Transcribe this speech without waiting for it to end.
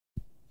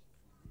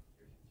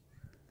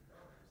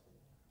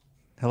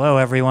Hello,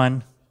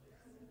 everyone.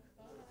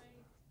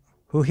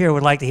 Who here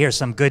would like to hear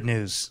some good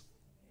news?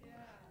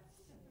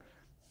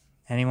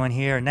 Anyone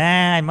here?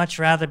 Nah, I'd much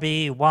rather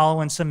be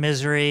wallowing some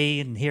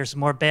misery and hear some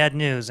more bad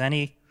news.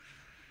 Any?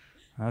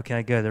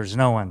 Okay, good. There's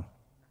no one.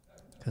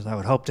 Because I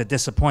would hope to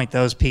disappoint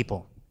those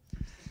people.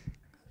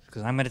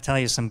 Because I'm going to tell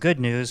you some good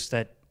news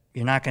that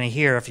you're not going to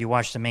hear if you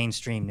watch the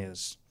mainstream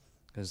news.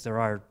 Because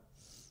there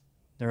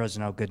is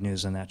no good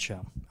news on that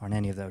show, on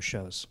any of those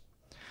shows.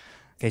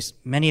 Okay, so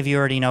many of you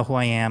already know who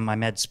I am.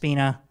 I'm Ed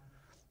Spina.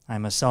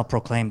 I'm a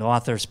self-proclaimed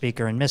author,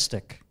 speaker, and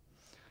mystic.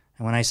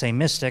 And when I say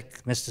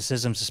mystic,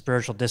 mysticism is a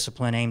spiritual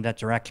discipline aimed at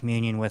direct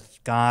communion with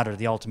God or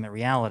the ultimate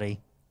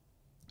reality.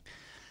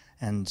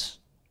 And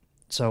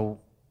so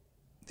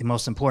the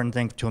most important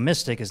thing to a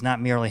mystic is not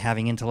merely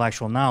having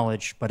intellectual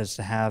knowledge, but it's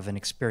to have an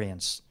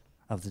experience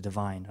of the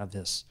divine, of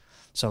this.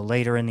 So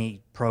later in the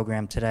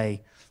program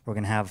today, we're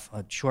going to have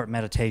a short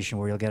meditation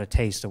where you'll get a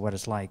taste of what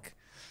it's like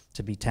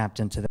to be tapped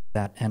into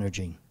that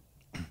energy.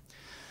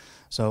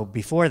 So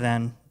before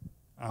then,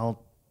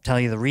 I'll tell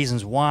you the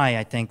reasons why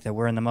I think that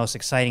we're in the most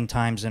exciting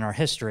times in our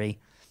history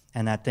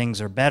and that things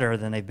are better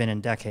than they've been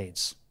in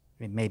decades,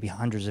 maybe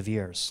hundreds of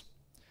years.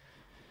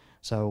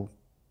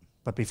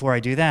 But before I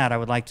do that, I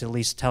would like to at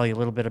least tell you a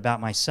little bit about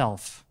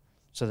myself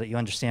so that you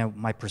understand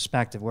my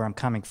perspective, where I'm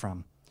coming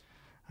from.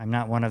 I'm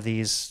not one of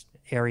these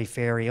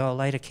airy-fairy, oh,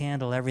 light a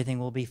candle, everything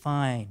will be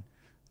fine.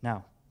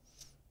 No.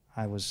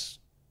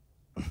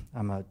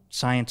 I'm a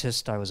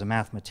scientist, I was a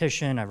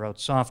mathematician, I wrote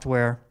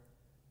software.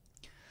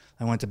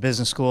 I went to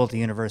business school at the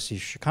University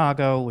of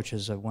Chicago, which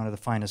is one of the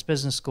finest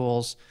business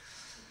schools.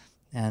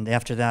 And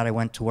after that, I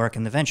went to work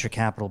in the venture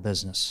capital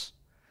business,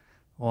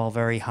 all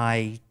very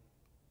high,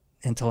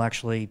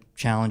 intellectually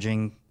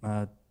challenging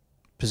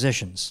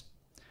positions.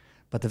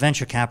 But the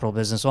venture capital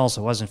business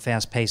also wasn't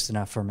fast-paced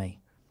enough for me.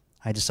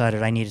 I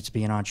decided I needed to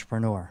be an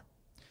entrepreneur.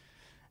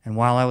 And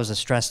while I was a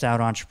stressed-out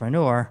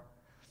entrepreneur,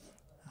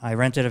 I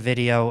rented a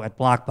video at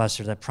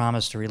Blockbuster that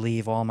promised to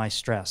relieve all my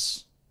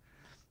stress.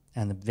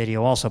 And the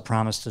video also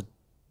promised to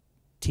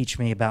teach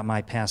me about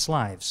my past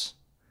lives.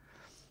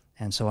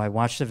 And so I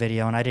watched the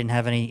video, and I didn't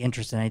have any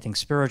interest in anything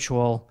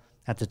spiritual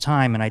at the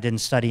time, and I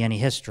didn't study any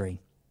history.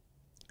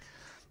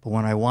 But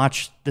when I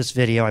watched this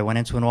video, I went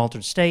into an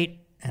altered state,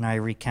 and I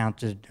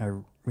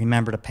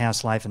remembered a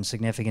past life in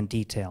significant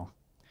detail.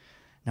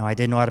 Now, I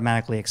didn't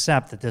automatically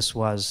accept that this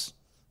was,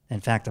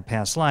 in fact, a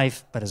past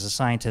life, but as a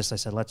scientist, I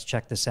said, let's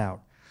check this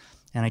out.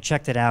 And I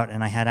checked it out,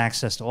 and I had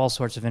access to all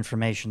sorts of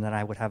information that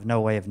I would have no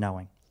way of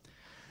knowing.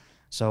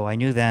 So I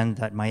knew then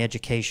that my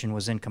education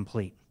was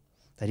incomplete,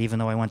 that even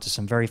though I went to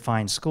some very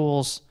fine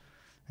schools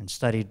and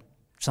studied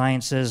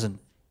sciences, and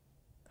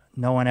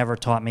no one ever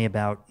taught me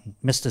about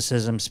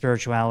mysticism,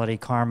 spirituality,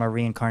 karma,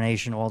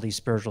 reincarnation, all these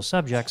spiritual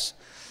subjects,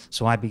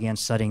 so I began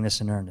studying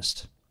this in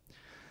earnest.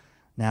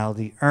 Now,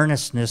 the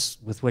earnestness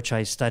with which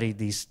I studied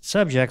these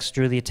subjects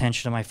drew the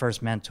attention of my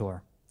first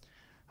mentor,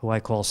 who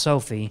I call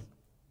Sophie,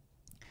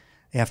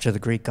 after the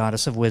Greek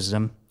goddess of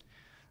wisdom.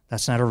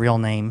 That's not a real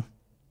name,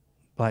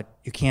 but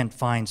you can't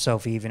find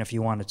Sophie even if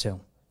you wanted to.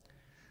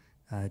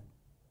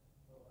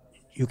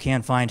 You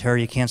can't find her,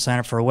 you can't sign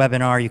up for a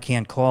webinar, you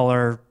can't call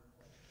her,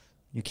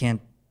 you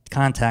can't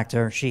contact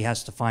her, she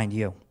has to find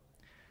you.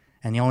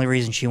 And the only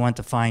reason she went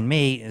to find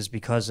me is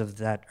because of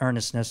that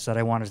earnestness that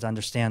I wanted to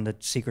understand the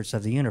secrets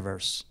of the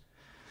universe.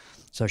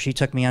 So she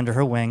took me under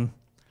her wing,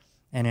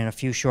 and in a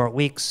few short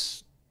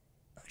weeks,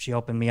 she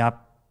opened me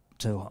up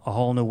to a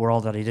whole new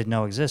world that I didn't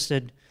know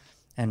existed.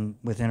 And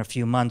within a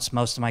few months,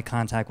 most of my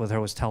contact with her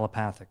was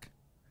telepathic.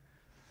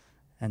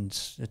 And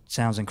it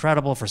sounds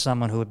incredible for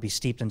someone who would be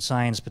steeped in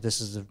science, but this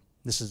is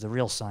the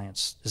real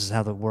science. This is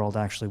how the world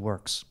actually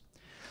works.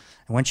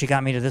 And when she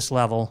got me to this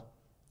level,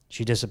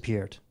 she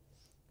disappeared.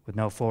 With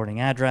no forwarding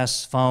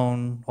address,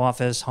 phone,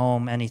 office,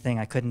 home, anything.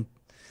 I couldn't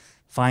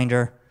find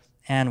her.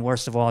 And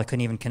worst of all, I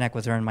couldn't even connect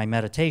with her in my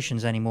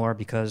meditations anymore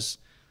because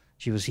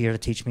she was here to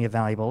teach me a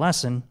valuable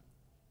lesson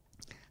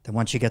that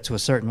once you get to a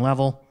certain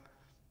level,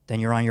 then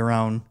you're on your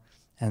own,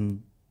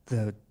 and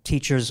the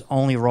teacher's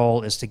only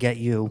role is to get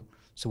you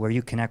to where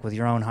you connect with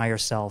your own higher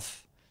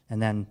self,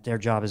 and then their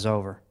job is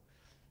over.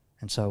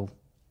 And so,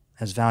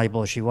 as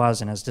valuable as she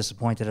was and as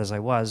disappointed as I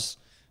was,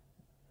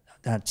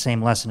 that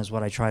same lesson is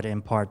what I try to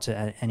impart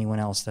to anyone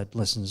else that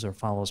listens or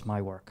follows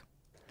my work.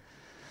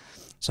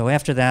 So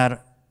after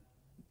that,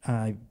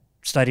 I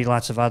studied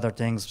lots of other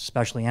things,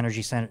 especially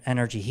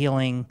energy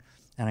healing,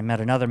 and I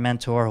met another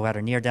mentor who had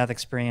a near-death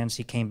experience.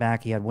 He came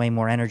back, he had way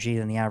more energy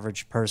than the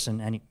average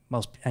person,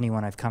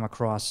 anyone I've come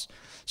across.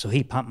 So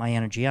he pumped my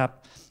energy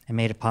up and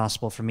made it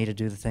possible for me to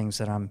do the things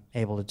that I'm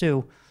able to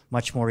do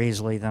much more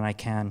easily than I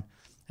can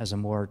as a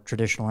more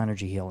traditional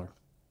energy healer.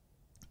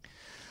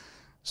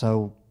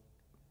 So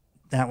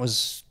that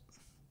was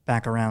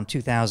back around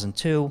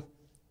 2002,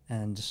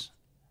 and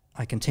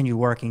I continued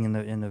working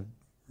in the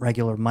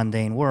regular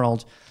mundane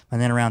world,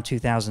 and then around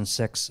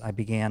 2006 I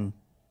began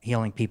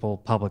healing people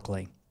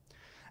publicly.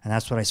 And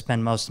that's what I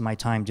spend most of my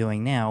time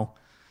doing now,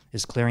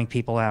 is clearing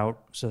people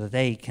out so that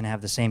they can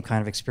have the same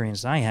kind of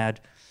experience I had,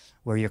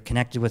 where you're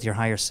connected with your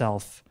higher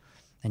self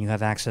and you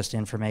have access to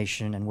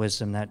information and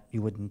wisdom that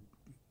you wouldn't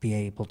be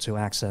able to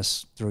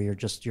access through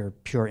your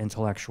pure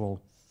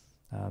intellectual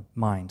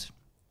mind.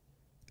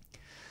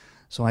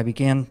 So I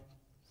began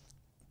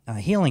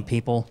healing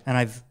people, and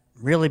I've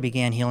really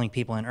began healing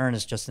people in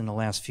earnest just in the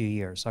last few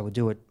years. I would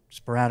do it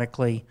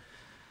sporadically,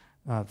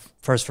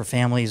 first for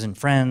families and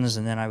friends,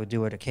 and then I would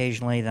do it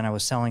occasionally. Then I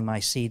was selling my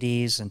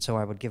CDs, and so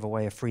I would give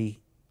away a free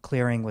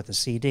clearing with a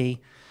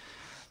CD.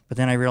 But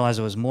then I realized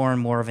there was more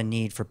and more of a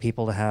need for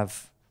people to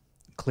have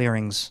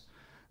clearings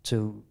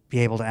to be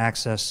able to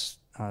access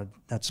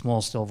that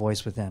small, still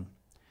voice within.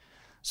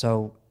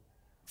 So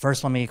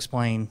first, let me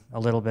explain a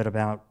little bit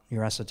about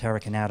your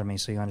esoteric anatomy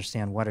so you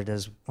understand what it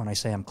is when I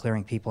say I'm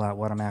clearing people out,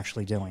 what I'm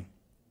actually doing.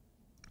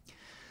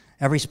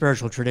 Every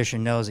spiritual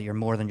tradition knows that you're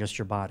more than just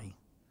your body.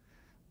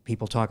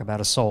 People talk about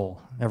a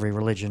soul. Every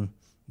religion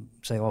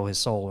say, oh, his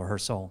soul or her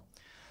soul.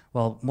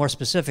 Well, more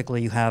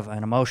specifically, you have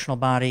an emotional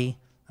body,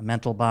 a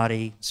mental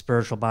body,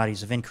 spiritual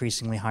bodies of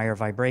increasingly higher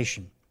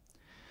vibration.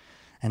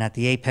 And at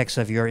the apex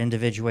of your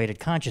individuated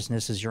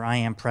consciousness is your I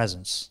am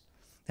presence.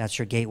 That's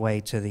your gateway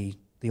to the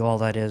all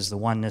that is, the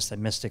oneness that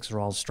mystics are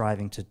all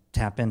striving to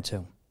tap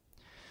into.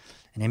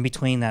 And in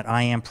between that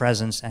I am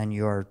presence and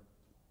your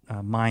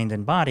mind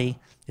and body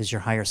is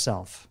your higher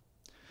self.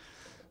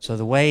 So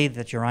the way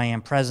that your I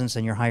am presence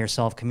and your higher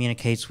self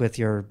communicates with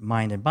your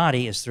mind and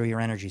body is through your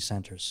energy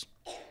centers.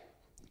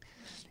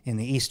 In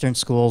the Eastern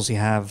schools, you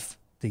have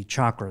the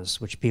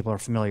chakras, which people are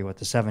familiar with,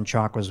 the 7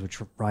 chakras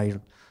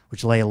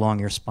which lay along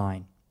your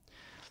spine.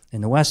 In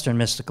the Western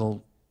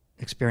mystical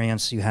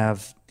experience, you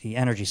have the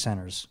energy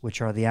centers, which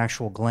are the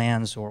actual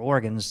glands or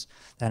organs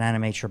that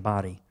animate your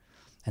body.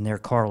 And they're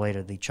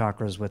correlated, the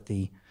chakras, with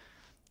the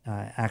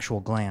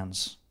actual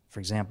glands. For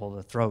example,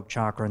 the throat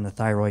chakra and the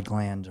thyroid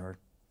gland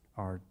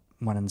are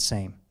one and the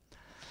same.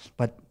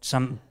 But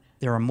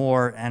there are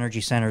more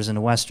energy centers in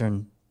the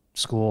Western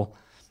school,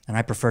 and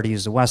I prefer to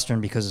use the Western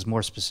because it's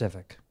more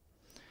specific.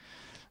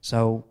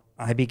 So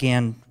I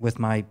began with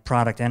my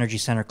product energy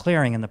center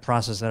clearing and the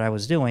process that I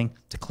was doing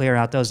to clear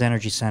out those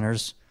energy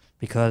centers,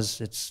 because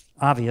it's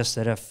obvious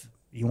that if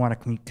you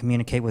want to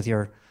communicate with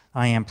your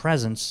I am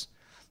presence,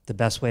 the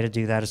best way to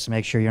do that is to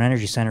make sure your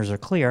energy centers are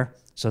clear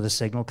so the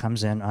signal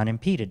comes in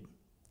unimpeded.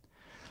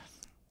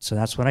 So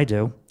that's what I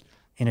do.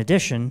 In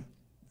addition,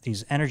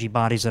 these energy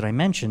bodies that I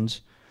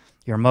mentioned,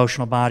 your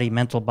emotional body,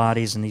 mental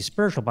bodies, and these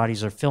spiritual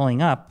bodies are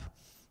filling up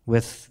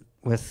with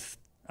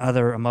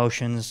other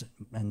emotions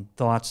and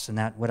thoughts and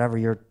that whatever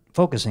you're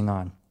focusing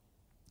on.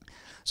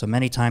 So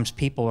many times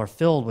people are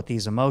filled with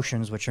these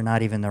emotions which are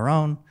not even their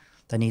own,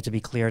 that need to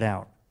be cleared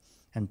out,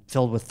 and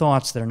filled with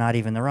thoughts that are not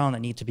even their own, that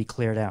need to be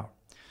cleared out.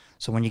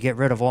 So when you get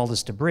rid of all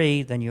this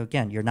debris, then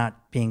you're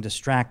not being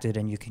distracted,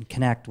 and you can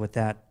connect with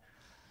that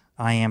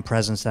I am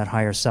presence, that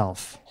higher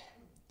self.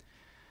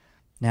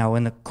 Now,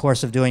 in the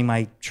course of doing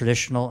my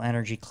traditional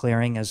energy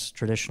clearing, as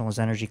traditional as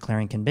energy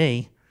clearing can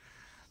be,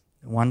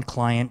 one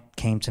client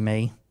came to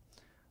me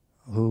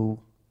who,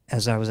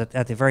 as I was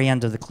at the very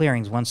end of the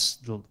clearings, one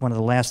of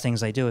the last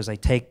things I do is I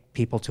take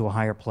people to a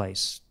higher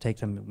place. Take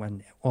them,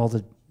 when all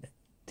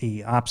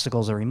the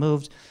obstacles are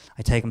removed,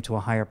 I take them to a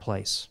higher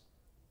place.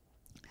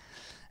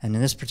 And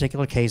in this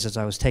particular case, as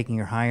I was taking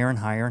her higher and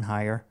higher and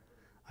higher,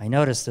 I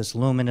noticed this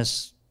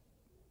luminous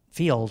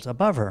field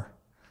above her,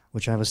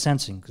 which I was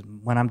sensing.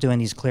 When I'm doing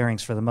these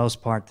clearings, for the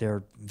most part,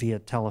 they're via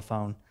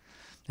telephone,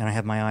 and I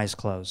have my eyes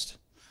closed.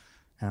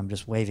 And I'm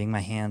just waving my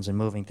hands and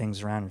moving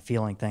things around and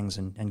feeling things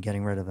and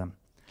getting rid of them.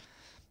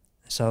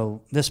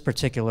 So this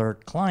particular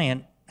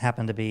client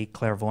happened to be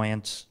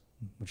clairvoyant,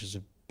 which is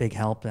a big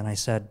help, and I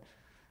said,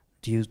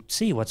 do you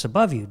see what's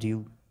above you? Do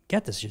you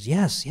get this? She says,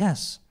 yes,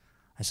 yes.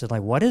 I said,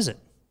 like, what is it?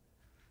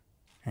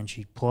 And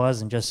she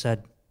paused and just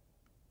said,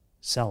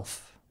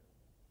 self.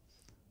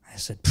 I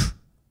said,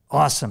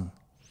 awesome.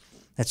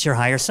 That's your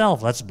higher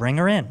self. Let's bring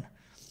her in.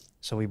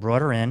 So we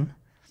brought her in.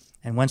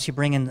 And once you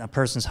bring in a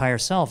person's higher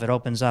self, it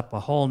opens up a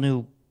whole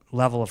new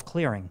level of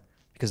clearing,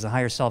 because the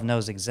higher self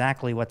knows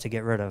exactly what to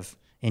get rid of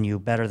in you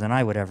better than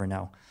I would ever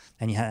know,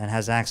 and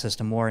has access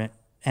to more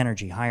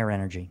energy, higher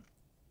energy.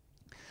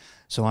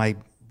 So I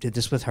did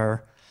this with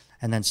her,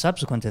 and then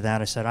subsequent to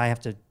that, I said, I have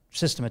to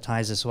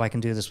systematize this so I can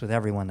do this with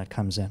everyone that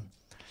comes in.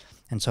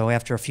 And so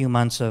after a few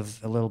months of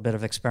a little bit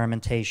of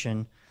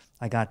experimentation,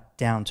 I got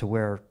down to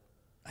where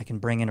I can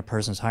bring in a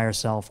person's higher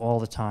self all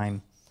the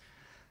time,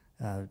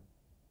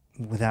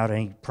 without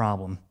any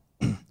problem.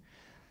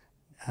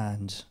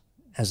 And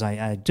as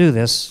I do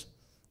this,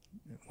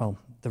 well,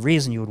 the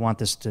reason you would want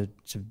this to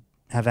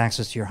have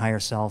access to your higher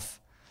self,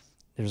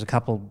 there's a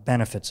couple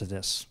benefits of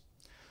this.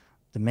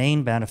 The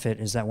main benefit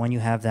is that when you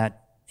have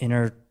that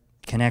inner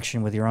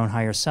connection with your own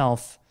higher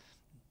self,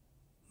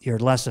 you're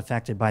less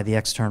affected by the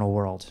external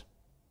world.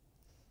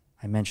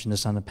 I mentioned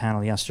this on the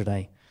panel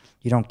yesterday.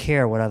 You don't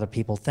care what other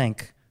people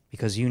think,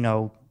 because you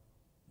know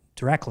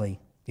directly,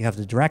 you have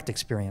the direct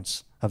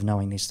experience of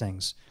knowing these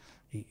things.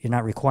 You're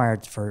not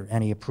required for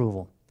any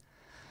approval.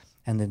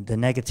 And the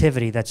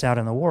negativity that's out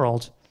in the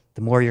world,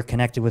 the more you're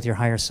connected with your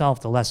higher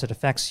self, the less it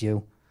affects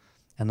you,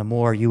 and the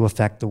more you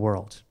affect the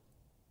world,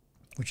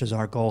 which is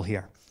our goal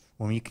here.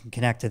 When you can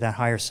connect to that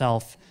higher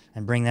self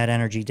and bring that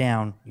energy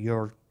down,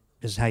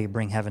 this is how you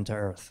bring heaven to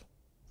earth.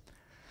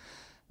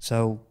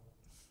 So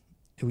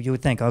you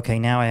would think, okay,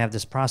 now I have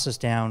this process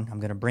down. I'm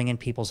going to bring in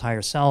people's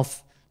higher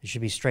self. It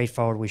should be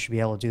straightforward. We should be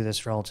able to do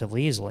this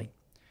relatively easily.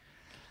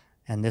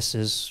 And this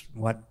is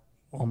what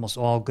almost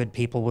all good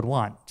people would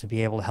want, to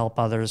be able to help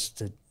others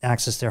to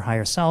access their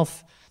higher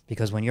self,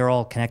 because when you're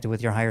all connected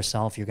with your higher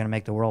self, you're going to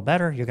make the world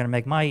better. You're going to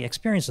make my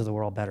experience of the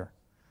world better.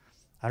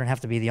 I don't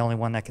have to be the only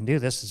one that can do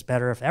this. It's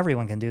better if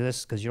everyone can do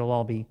this, because you'll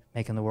all be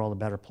making the world a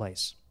better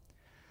place.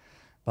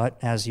 But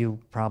as you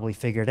probably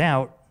figured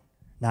out,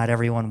 not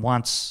everyone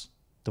wants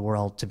the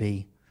world to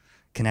be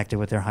connected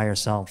with their higher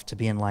self, to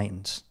be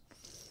enlightened.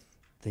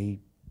 The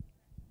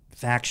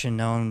faction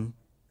known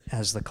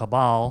as the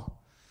Cabal,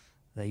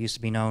 they used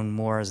to be known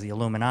more as the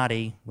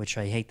Illuminati, which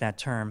I hate that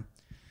term,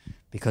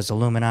 because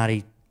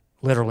Illuminati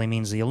literally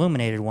means the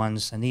illuminated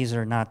ones, and these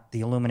are not the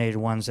illuminated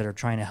ones that are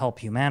trying to help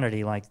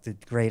humanity like the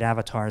great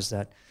avatars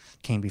that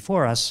came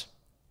before us.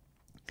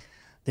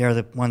 They're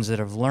the ones that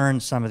have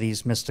learned some of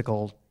these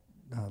mystical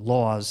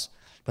laws,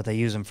 but they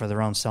use them for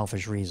their own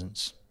selfish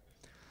reasons.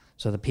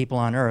 So the people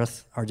on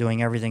earth are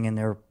doing everything in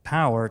their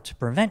power to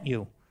prevent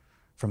you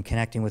from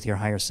connecting with your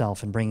higher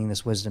self and bringing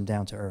this wisdom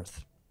down to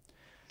earth.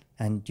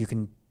 And you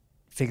can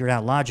figure it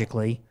out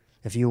logically.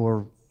 If you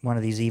were one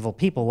of these evil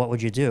people, what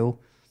would you do?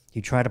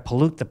 You try to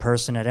pollute the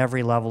person at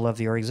every level of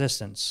your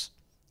existence.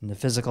 In the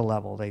physical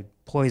level, they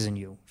poison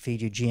you,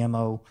 feed you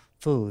GMO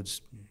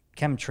foods,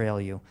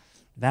 chemtrail you,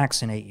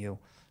 vaccinate you,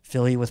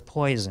 fill you with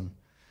poison,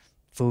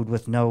 food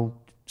with no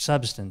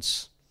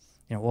substance,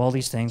 all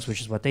these things,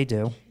 which is what they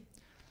do.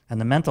 And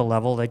the mental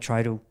level, they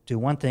try to do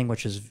one thing,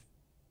 which is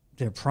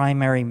their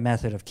primary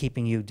method of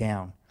keeping you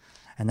down,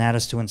 and that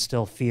is to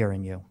instill fear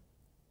in you.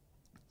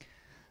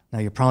 Now,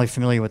 you're probably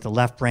familiar with the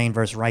left brain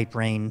versus right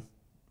brain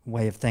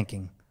way of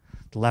thinking.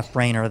 The left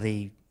brain are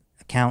the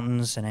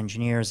accountants and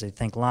engineers. They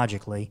think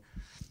logically.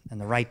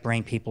 And the right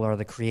brain people are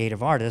the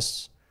creative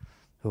artists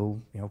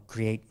who,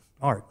 create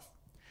art.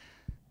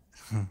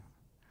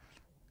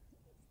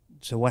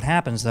 So what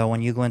happens, though,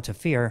 when you go into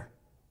fear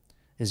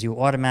is you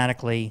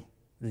automatically,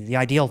 the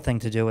ideal thing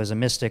to do as a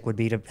mystic would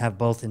be to have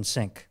both in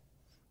sync.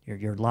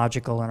 Your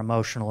logical and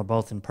emotional are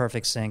both in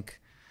perfect sync,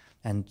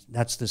 and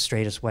that's the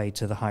straightest way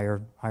to the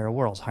higher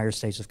worlds, higher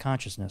states of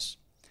consciousness.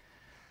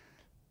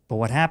 But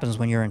what happens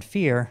when you're in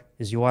fear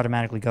is you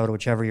automatically go to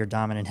whichever your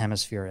dominant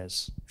hemisphere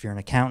is. If you're an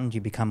accountant,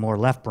 you become more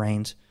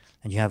left-brained,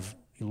 and you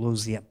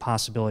lose the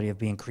possibility of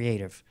being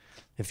creative.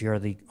 If you're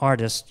the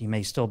artist, you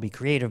may still be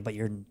creative, but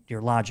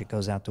your logic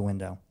goes out the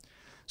window.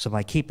 So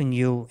by keeping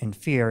you in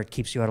fear, it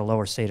keeps you at a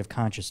lower state of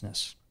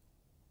consciousness.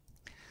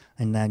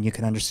 And then you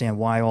can understand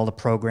why all the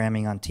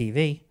programming on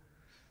TV,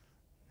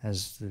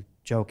 as the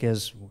joke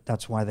is,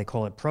 that's why they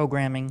call it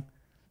programming.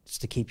 It's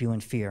to keep you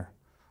in fear.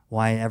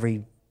 Why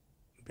every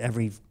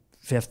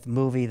fifth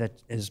movie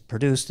that is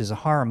produced is a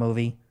horror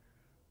movie,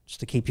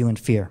 just to keep you in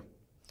fear.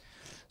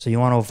 So you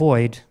want to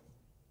avoid,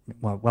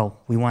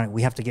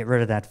 we have to get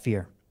rid of that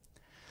fear.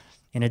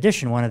 In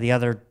addition, one of the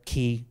other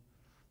key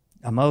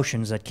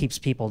emotions that keeps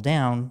people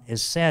down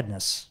is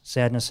sadness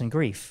and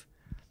grief.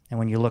 And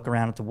when you look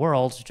around at the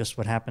world, just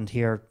what happened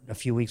here a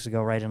few weeks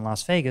ago right in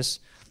Las Vegas,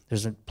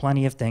 there's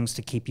plenty of things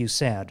to keep you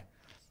sad.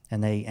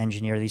 And they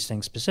engineer these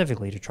things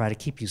specifically to try to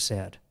keep you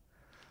sad.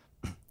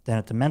 Then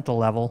at the mental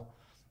level,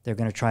 they're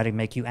going to try to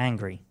make you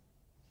angry.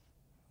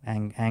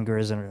 Anger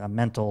is a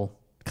mental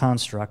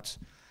construct.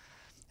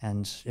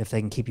 And if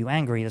they can keep you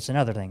angry, that's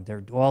another thing.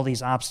 All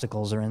these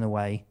obstacles are in the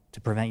way to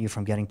prevent you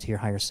from getting to your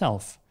higher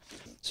self.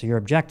 So your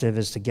objective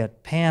is to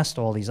get past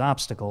all these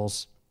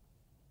obstacles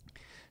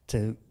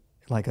to,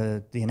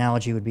 the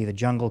analogy would be the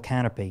jungle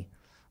canopy,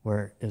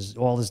 where there's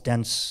all this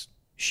dense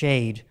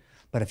shade,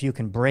 but if you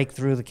can break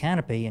through the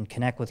canopy and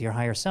connect with your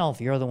higher self,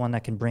 you're the one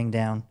that can bring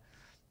down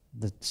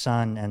the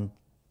sun and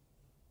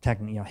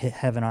hit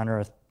heaven on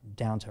earth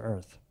down to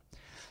earth.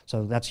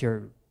 So that's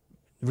your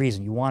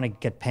reason. You want to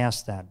get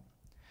past that.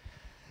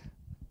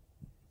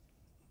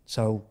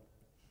 So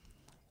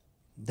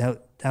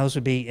those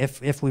would be,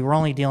 if we were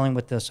only dealing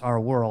with our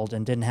world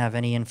and didn't have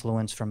any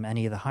influence from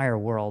any of the higher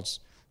worlds,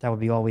 that would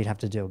be all we'd have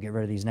to do. Get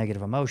rid of these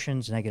negative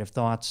emotions, negative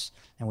thoughts,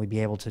 and we'd be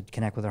able to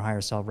connect with our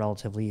higher self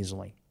relatively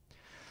easily.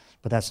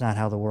 But that's not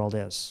how the world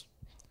is.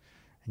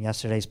 In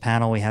yesterday's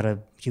panel, we had a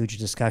huge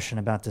discussion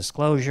about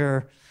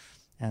disclosure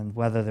and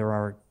whether there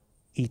are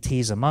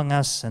ETs among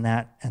us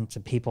and to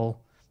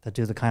people that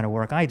do the kind of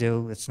work I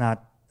do, it's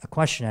not a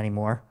question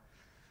anymore.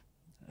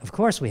 Of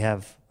course we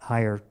have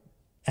higher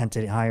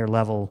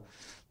level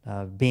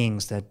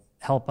beings that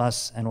help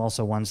us and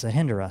also ones that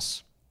hinder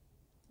us.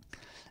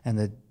 And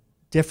the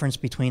difference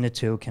between the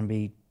two can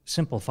be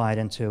simplified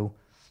into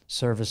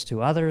service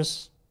to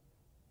others,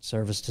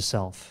 service to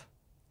self.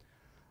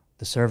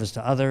 The service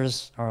to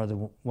others are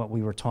what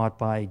we were taught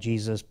by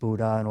Jesus,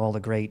 Buddha, and all the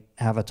great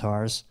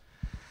avatars.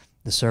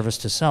 The service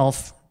to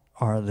self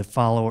are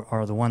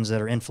the ones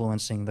that are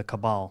influencing the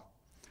cabal,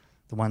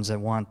 the ones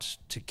that want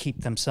to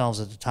keep themselves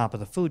at the top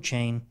of the food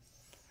chain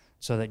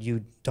so that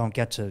you don't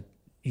get to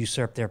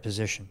usurp their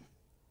position.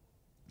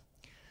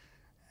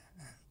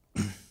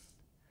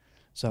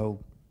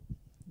 So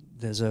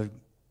there's a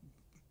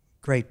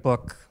great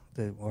book,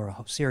 or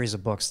a series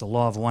of books, The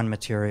Law of One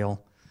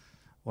Material,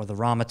 or The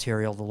Raw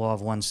Material, The Law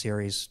of One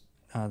series,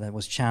 that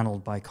was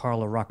channeled by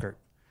Carla Ruckert,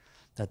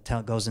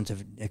 that goes into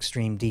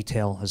extreme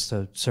detail as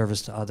to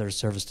service to others,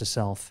 service to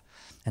self,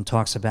 and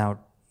talks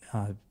about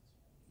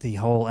the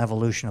whole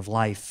evolution of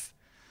life.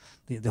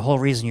 The whole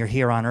reason you're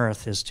here on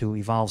Earth is to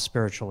evolve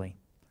spiritually.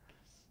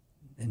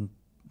 And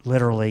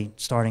literally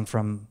starting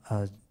from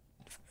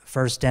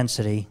first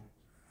density,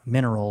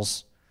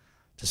 minerals,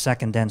 to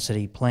second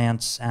density,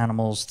 plants,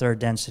 animals, third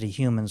density,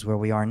 humans, where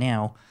we are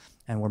now,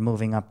 and we're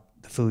moving up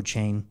the food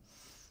chain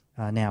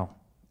now.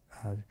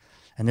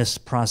 And this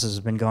process has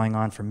been going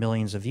on for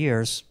millions of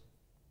years,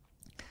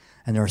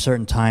 and there are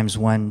certain times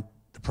when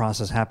the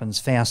process happens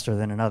faster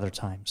than in other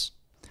times.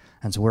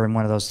 And so we're in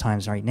one of those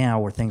times right now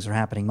where things are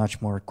happening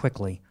much more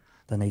quickly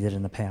than they did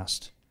in the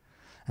past.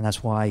 And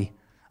that's why,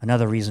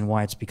 another reason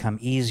why it's become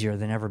easier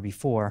than ever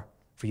before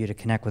for you to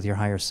connect with your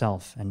higher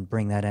self and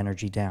bring that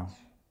energy down.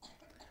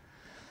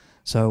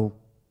 So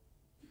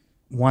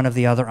one of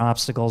the other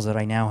obstacles that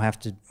I now have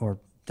to, or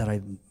that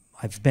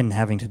I've been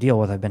having to deal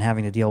with, I've been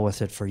having to deal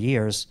with it for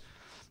years,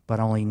 but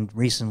only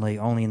recently,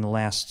 only in the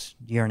last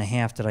year and a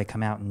half did I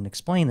come out and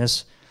explain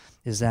this,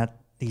 is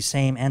that these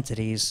same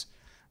entities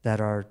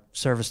that are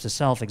service to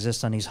self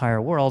exist on these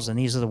higher worlds, and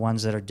these are the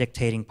ones that are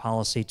dictating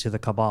policy to the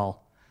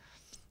cabal.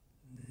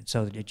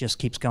 So it just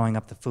keeps going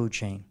up the food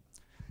chain.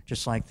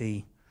 Just like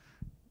the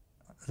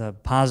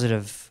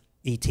positive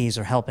ETs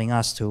are helping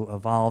us to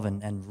evolve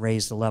and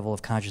raise the level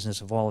of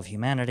consciousness of all of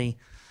humanity,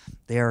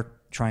 they're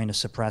trying to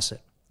suppress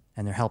it,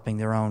 and they're helping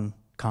their own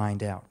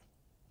kind out.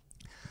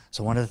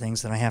 So one of the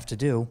things that I have to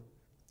do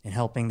in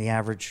helping the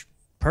average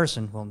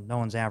person, well, no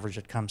one's average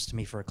that comes to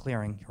me for a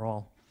clearing, you're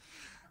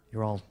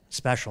all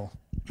special.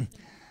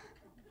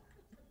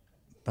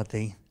 But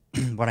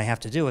what I have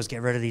to do is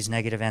get rid of these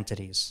negative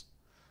entities.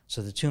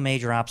 So the two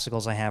major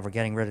obstacles I have are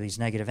getting rid of these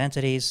negative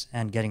entities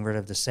and getting rid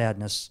of the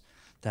sadness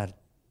that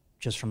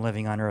just from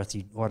living on Earth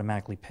you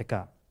automatically pick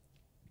up.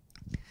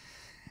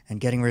 And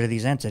getting rid of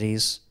these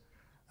entities,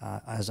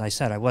 as I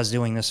said, I was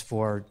doing this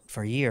for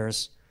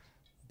years,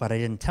 but I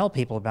didn't tell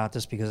people about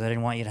this because I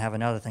didn't want you to have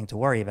another thing to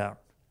worry about.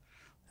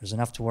 There's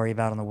enough to worry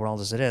about in the world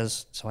as it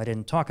is, so I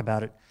didn't talk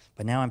about it.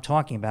 But now I'm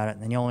talking about it,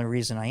 and the only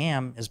reason I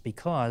am is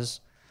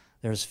because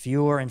there's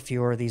fewer and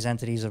fewer of these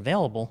entities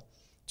available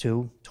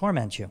to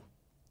torment you.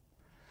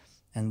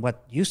 And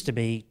what used to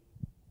be,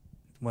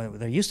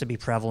 there used to be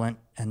prevalent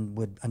and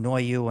would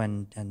annoy you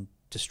and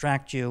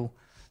distract you,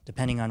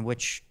 depending on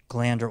which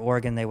gland or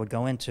organ they would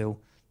go into,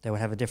 they would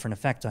have a different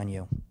effect on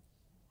you.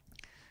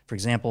 For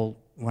example,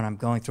 when I'm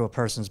going through a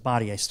person's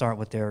body, I start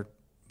with their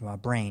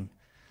brain.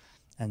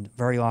 And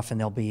very often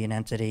there'll be an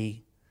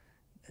entity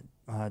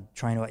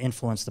trying to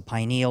influence the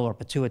pineal or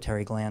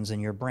pituitary glands in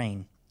your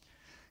brain,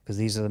 because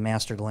these are the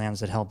master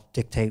glands that help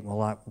dictate a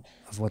lot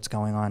of what's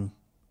going on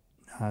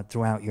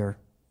throughout the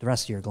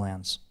rest of your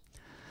glands.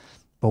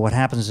 But what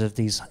happens is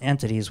these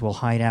entities will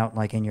hide out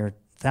like in your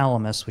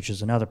thalamus, which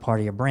is another part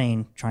of your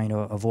brain, trying to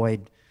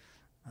avoid,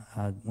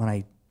 when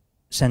I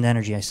send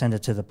energy, I send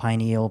it to the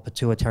pineal,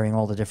 pituitary, and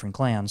all the different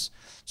glands.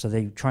 So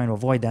they're trying to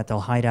avoid that. They'll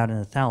hide out in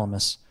the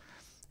thalamus.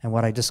 And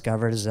what I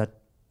discovered is that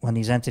when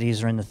these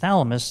entities are in the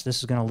thalamus, this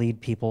is going to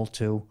lead people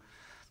to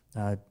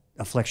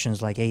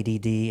afflictions like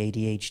ADD,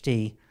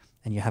 ADHD,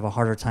 and you have a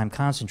harder time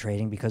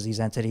concentrating because these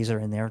entities are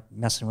in there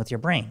messing with your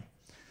brain.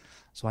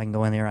 So I can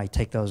go in there, I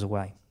take those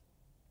away.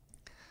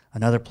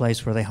 Another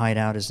place where they hide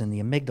out is in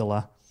the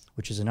amygdala,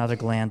 which is another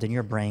gland in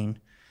your brain,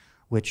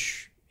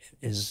 which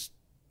is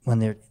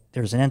when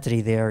there's an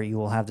entity there, you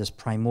will have this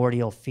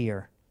primordial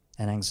fear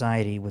and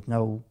anxiety with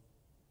no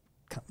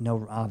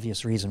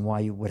obvious reason why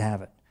you would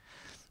have it.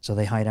 So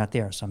they hide out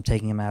there, so I'm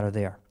taking them out of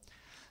there.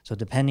 So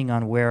depending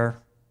on where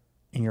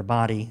in your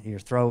body, your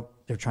throat,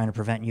 they're trying to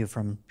prevent you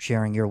from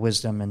sharing your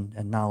wisdom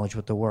and knowledge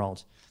with the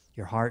world.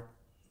 Your heart,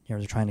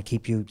 they're trying to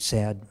keep you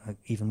sad,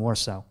 even more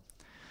so.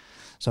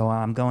 So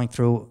I'm going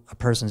through a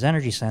person's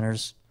energy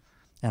centers,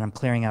 and I'm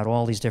clearing out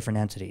all these different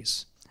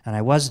entities. And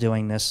I was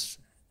doing this,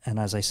 and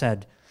as I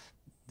said,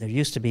 there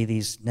used to be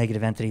these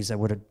negative entities that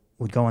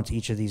would go into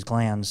each of these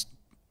glands,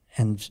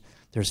 and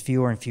there's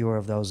fewer and fewer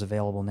of those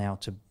available now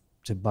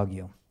to bug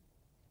you.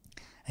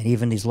 And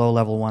even these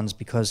low-level ones,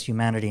 because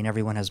humanity and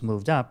everyone has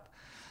moved up,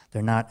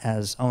 they're not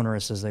as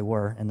onerous as they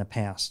were in the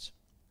past.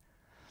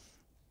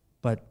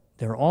 But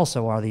there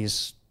also are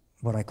these,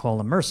 what I call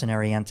the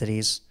mercenary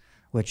entities,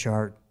 which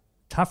are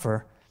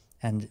tougher,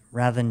 and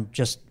rather than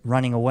just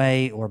running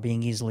away or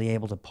being easily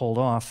able to pull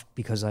off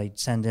because I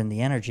send in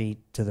the energy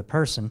to the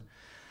person,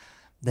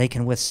 they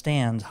can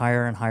withstand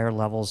higher and higher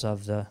levels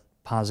of the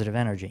positive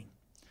energy.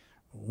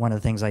 One of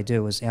the things I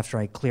do is after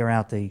I clear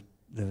out the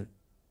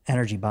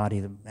energy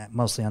body,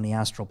 mostly on the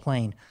astral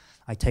plane,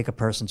 I take a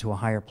person to a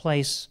higher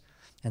place,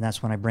 and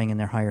that's when I bring in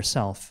their higher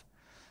self.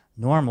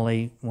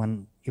 Normally,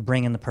 when you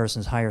bring in the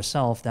person's higher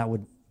self, that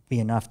would be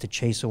enough to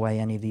chase away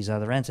any of these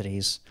other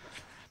entities.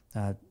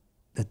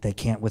 that they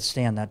can't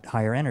withstand that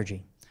higher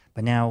energy.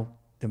 But now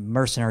the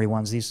mercenary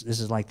ones, this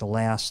is like the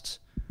last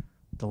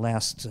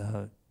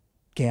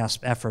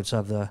gasp efforts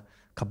of the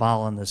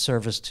cabal and the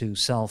service to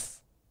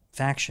self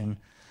faction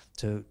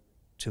to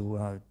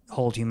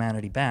hold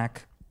humanity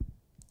back.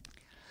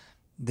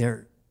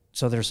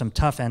 So there's some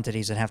tough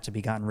entities that have to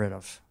be gotten rid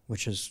of,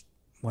 which is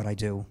what I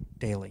do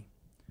daily.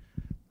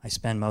 I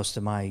spend most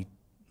of my,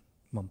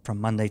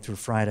 from Monday through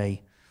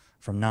Friday,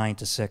 from 9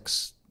 to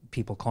 6,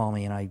 people call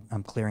me and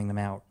I'm clearing them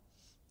out,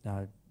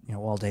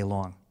 all day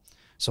long.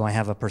 So I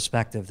have a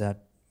perspective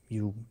that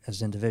you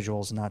as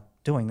individuals not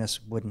doing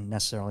this wouldn't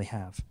necessarily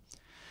have.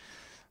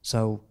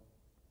 So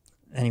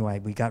anyway,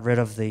 we got rid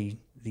of the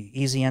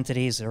easy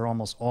entities. They're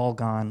almost all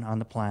gone on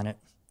the planet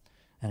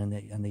and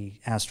in the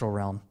astral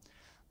realm.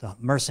 The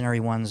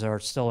mercenary ones are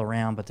still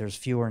around, but there's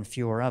fewer and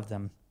fewer of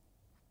them.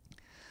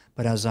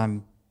 But as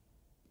I'm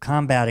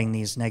combating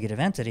these negative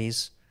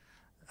entities,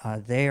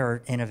 they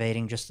are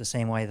innovating just the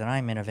same way that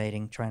I'm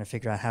innovating, trying to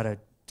figure out how to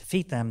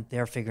defeat them.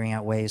 They're figuring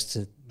out ways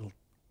to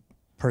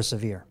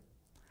persevere.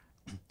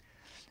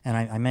 And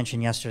I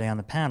mentioned yesterday on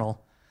the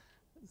panel,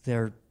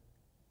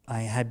 I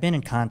had been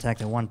in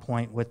contact at one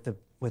point with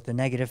the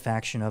negative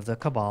faction of the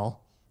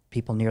cabal,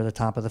 people near the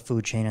top of the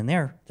food chain and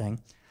their thing,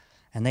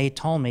 and they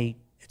told me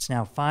it's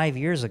now 5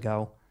 years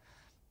ago,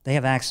 they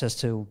have access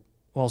to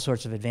all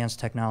sorts of advanced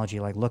technology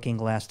like looking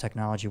glass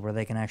technology where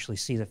they can actually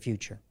see the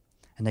future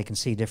and they can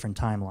see different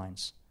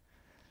timelines.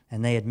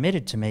 And they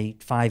admitted to me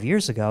 5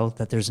 years ago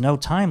that there's no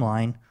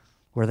timeline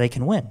where they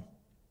can win.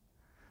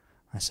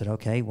 I said,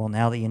 okay, well,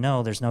 now that you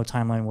know there's no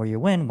timeline where you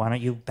win, why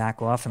don't you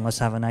back off and let's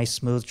have a nice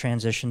smooth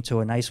transition to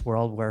a nice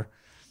world where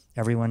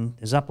everyone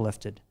is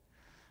uplifted.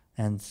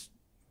 And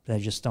they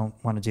just don't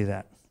want to do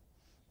that.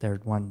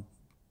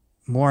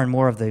 More and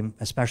more of them,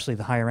 especially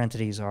the higher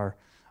entities, are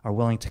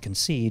willing to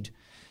concede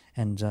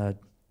and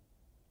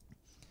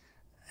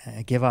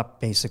give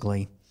up,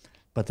 basically.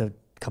 But the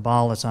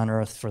cabal that's on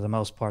Earth, for the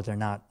most part, they're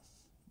not.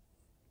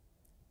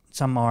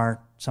 Some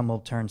will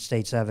turn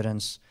state's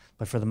evidence,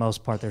 but for the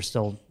most part, they're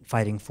still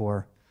fighting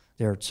for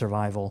their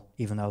survival,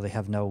 even though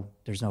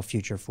there's no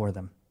future for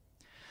them.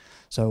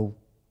 So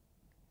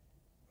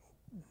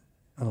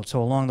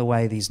along the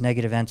way, these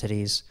negative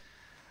entities,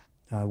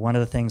 one of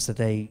the things that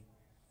they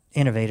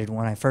innovated,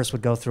 when I first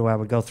would go through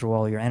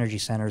all your energy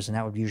centers, and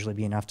that would usually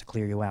be enough to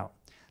clear you out.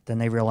 Then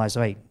they realized,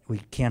 wait, we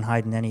can't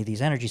hide in any of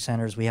these energy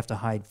centers. We have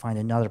to find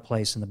another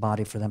place in the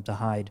body for them to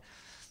hide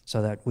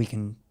so that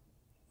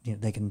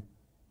they can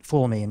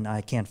fool me and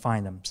I can't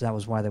find them. So that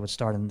was why they would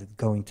start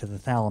going to the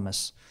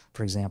thalamus,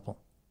 for example.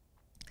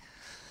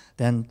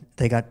 Then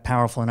they got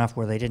powerful enough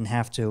where they didn't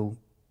have to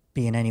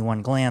be in any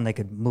one gland. They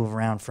could move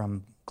around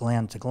from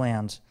gland to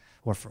gland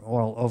or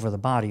all over the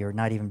body or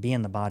not even be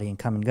in the body and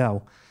come and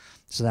go.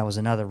 So that was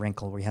another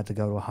wrinkle where you had to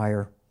go to a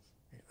higher,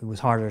 it was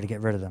harder to get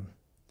rid of them.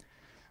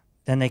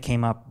 Then they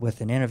came up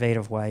with an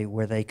innovative way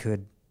where they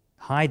could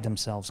hide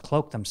themselves,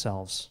 cloak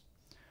themselves.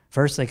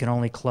 First, they could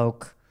only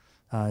cloak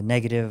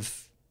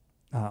negative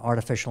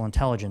artificial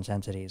intelligence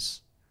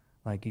entities.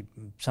 Like you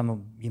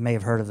may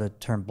have heard of the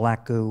term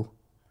black goo.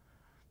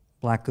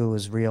 Black goo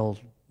is real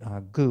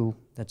goo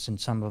that's in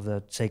some of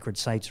the sacred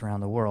sites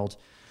around the world.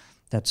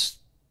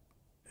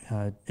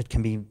 It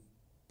can be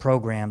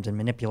programmed and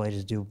manipulated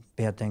to do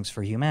bad things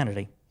for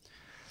humanity.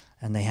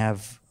 And they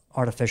have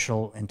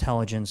artificial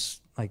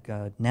intelligence like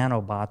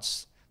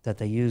nanobots that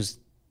they use,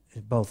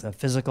 both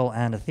physical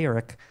and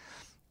etheric,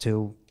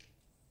 to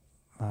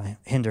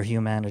hinder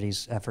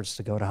humanity's efforts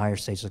to go to higher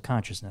states of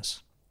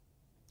consciousness.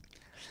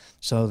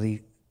 So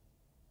the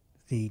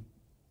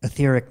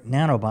etheric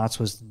nanobots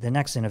was the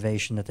next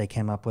innovation that they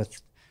came up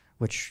with,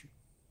 which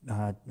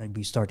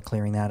we started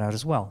clearing that out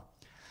as well.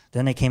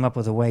 Then they came up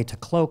with a way to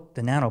cloak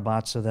the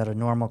nanobots so that a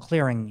normal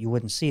clearing, you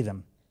wouldn't see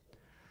them.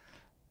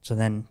 So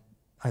then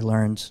I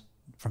learned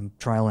from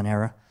trial and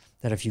error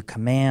that if you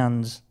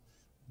command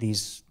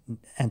these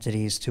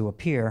entities to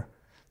appear,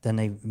 then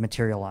they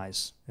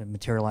materialize. They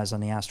materialize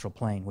on the astral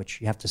plane,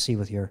 which you have to see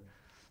with your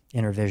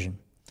inner vision.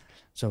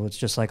 So it's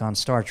just like on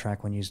Star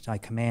Trek when I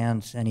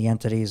command any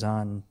entities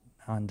on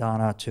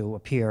Donna to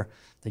appear,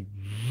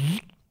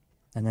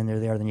 and then they're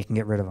there, then you can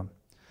get rid of them.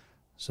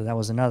 So that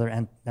was another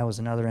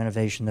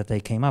innovation that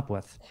they came up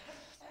with.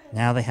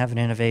 Now they have an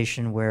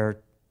innovation where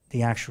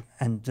the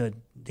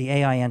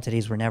AI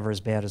entities were never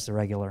as bad as the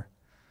regular,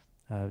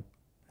 I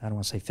don't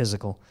want to say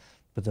physical,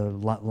 but the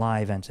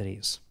live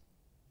entities.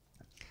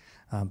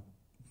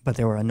 But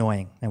they were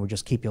annoying. They would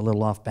just keep you a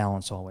little off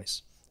balance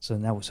always.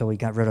 So we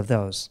got rid of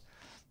those.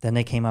 Then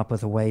they came up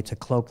with a way to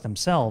cloak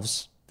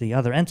themselves, the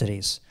other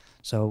entities.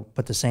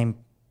 But the same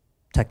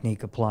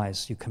technique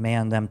applies. You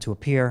command them to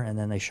appear, and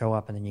then they show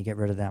up, and then you get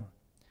rid of them.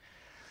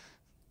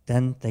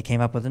 Then they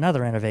came up with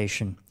another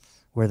innovation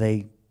where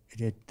they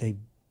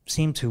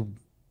seem to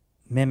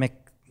mimic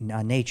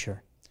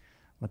nature.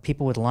 But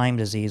people with Lyme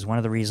disease, one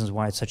of the reasons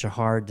why it's such a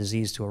hard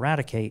disease to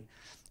eradicate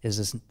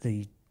is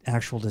the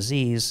actual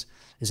disease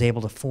is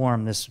able to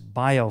form this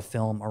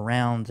biofilm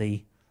around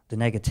the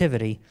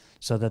negativity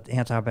so that the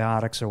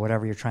antibiotics or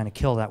whatever you're trying to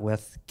kill that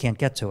with can't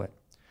get to it.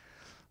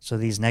 So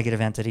these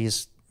negative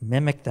entities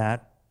mimic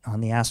that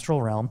on the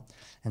astral realm,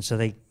 and so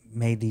they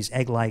made these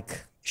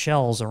egg-like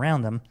shells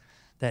around them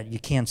that you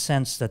can't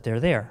sense that they're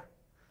there.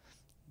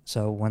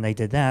 So when they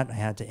did that, I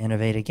had to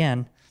innovate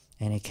again,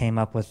 and it came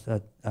up with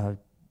a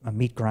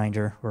meat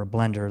grinder or a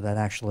blender that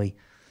actually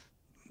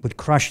would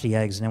crush the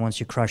eggs, and then once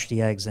you crush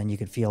the eggs, then you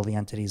could feel the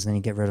entities, and then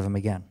you get rid of them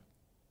again.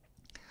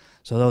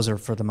 So those are,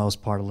 for the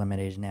most part,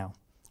 eliminated now.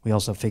 We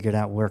also figured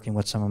out, working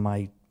with some of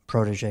my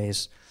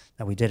proteges,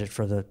 that we did it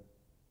for the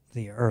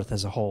Earth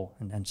as a whole.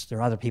 And there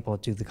are other people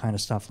that do the kind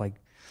of stuff like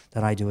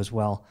that I do as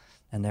well,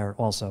 and they're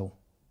also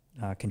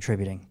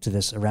contributing to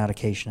this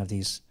eradication of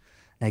these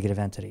negative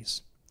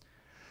entities.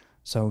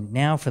 So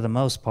now, for the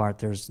most part,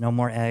 there's no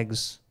more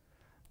eggs.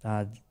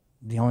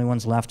 The only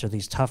ones left are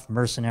these tough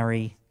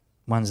mercenary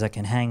ones that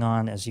can hang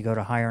on as you go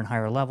to higher and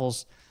higher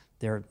levels.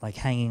 They're like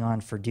hanging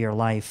on for dear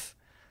life.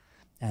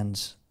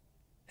 And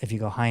if you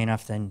go high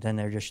enough, then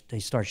they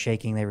start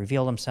shaking, they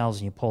reveal themselves,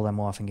 and you pull them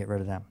off and get rid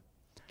of them.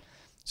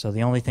 So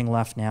the only thing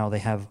left now, they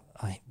have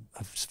a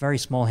very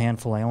small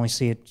handful, I only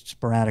see it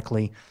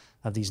sporadically,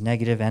 of these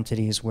negative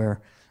entities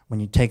where when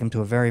you take them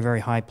to a very,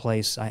 very high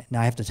place,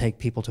 now I have to take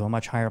people to a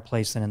much higher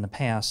place than in the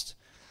past.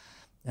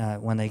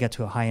 When they get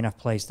to a high enough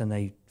place, then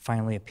they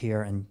finally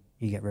appear and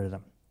you get rid of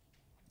them.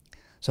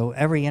 So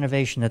every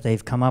innovation that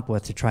they've come up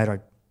with to try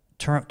to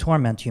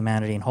torment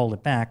humanity and hold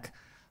it back,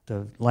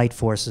 the light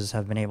forces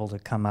have been able to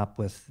come up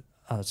with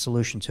a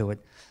solution to it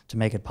to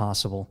make it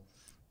possible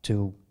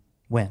to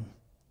win.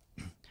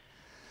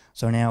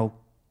 So now,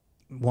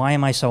 why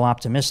am I so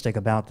optimistic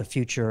about the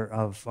future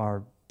of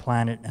our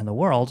planet and the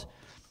world?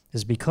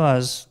 Is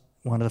because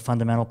one of the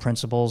fundamental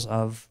principles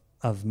of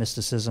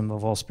mysticism,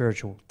 of all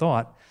spiritual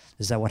thought,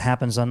 is that what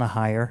happens on the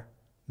higher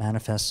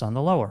manifests on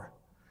the lower.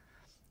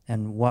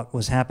 And what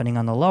was happening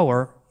on the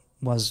lower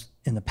was,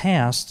 in the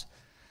past,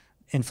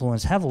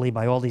 influenced heavily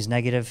by all these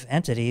negative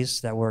entities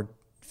that were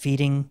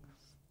feeding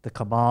the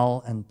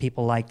cabal and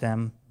people like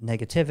them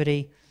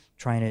negativity,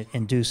 trying to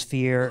induce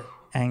fear,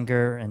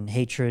 anger, and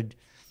hatred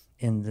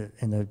in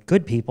the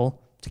good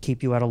people to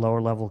keep you at a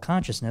lower level of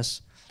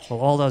consciousness. Well,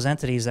 all those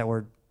entities that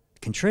were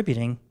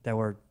contributing, that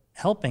were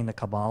helping the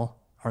cabal,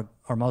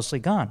 are mostly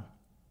gone.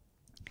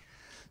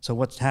 So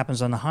what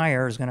happens on the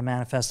higher is going to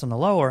manifest on the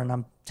lower, and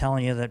I'm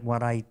telling you that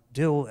what I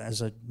do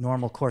as a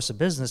normal course of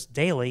business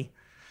daily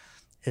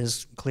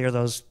is clear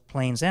those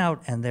planes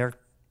out, and they're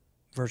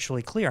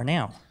virtually clear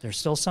now. There's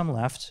still some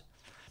left,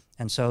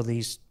 and so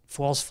these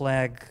false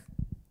flag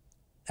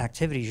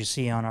activities you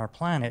see on our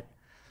planet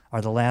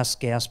are the last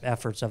gasp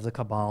efforts of the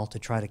cabal to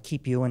try to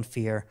keep you in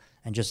fear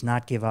and just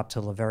not give up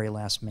till the very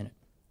last minute.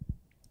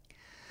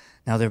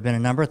 Now, there have been a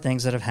number of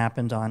things that have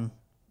happened on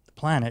the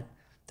planet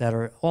that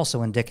are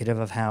also indicative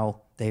of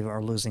how they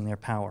are losing their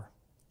power.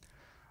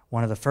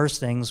 One of the first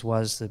things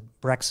was the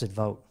Brexit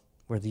vote,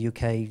 where the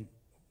UK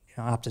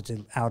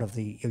opted out of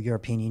the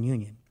European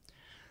Union.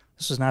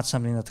 This was not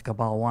something that the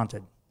cabal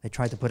wanted. They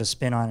tried to put a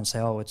spin on it and say,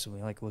 oh, it's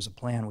like it was a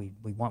plan,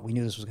 we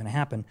knew this was going to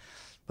happen,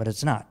 but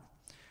it's not.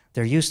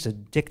 They're used to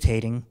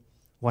dictating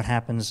what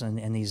happens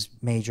in these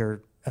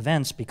major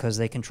events because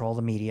they control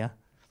the media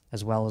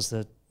as well as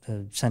the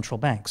central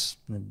banks,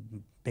 the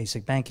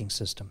basic banking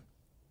system.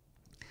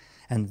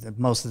 And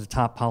most of the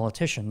top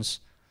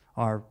politicians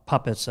are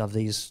puppets of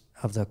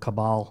the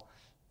cabal,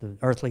 the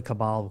earthly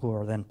cabal, who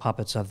are then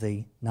puppets of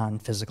the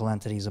non-physical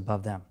entities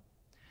above them.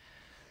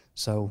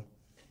 So,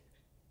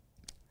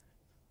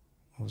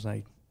 what was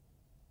I?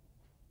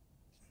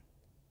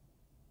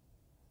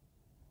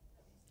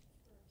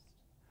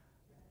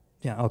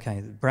 Yeah,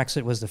 okay.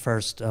 Brexit was the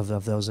first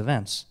of those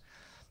events.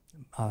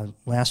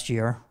 Last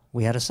year,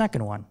 we had a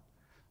second one,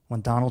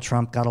 when Donald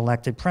Trump got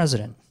elected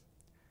president.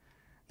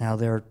 Now,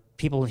 there are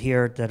people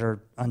here that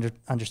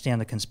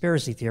understand the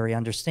conspiracy theory,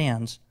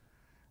 understands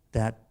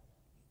that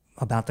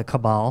about the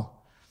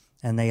cabal,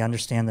 and they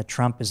understand that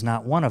Trump is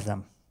not one of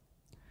them.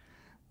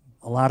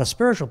 A lot of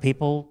spiritual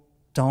people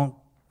don't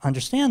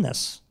understand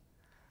this.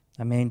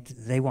 I mean,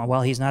 they want,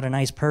 well, he's not a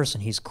nice person,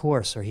 he's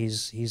coarse, or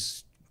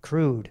he's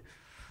crude,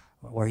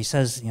 or he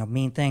says,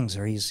 mean things,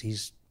 or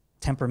he's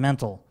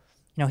temperamental.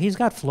 He's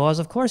got flaws.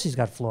 Of course he's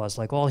got flaws,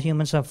 like all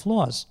humans have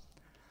flaws.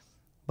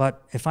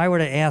 But if I were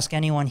to ask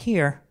anyone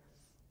here,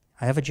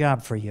 I have a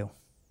job for you.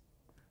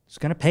 It's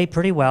going to pay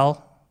pretty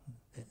well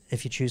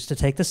if you choose to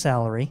take the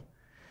salary,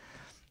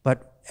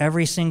 but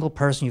every single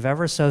person you've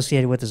ever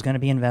associated with is going to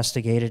be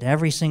investigated.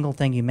 Every single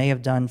thing you may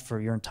have done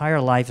for your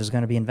entire life is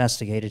going to be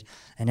investigated,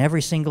 and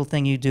every single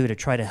thing you do to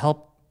try to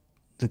help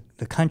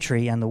the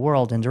country and the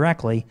world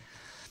indirectly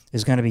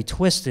is going to be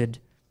twisted,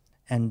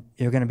 and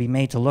you're going to be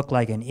made to look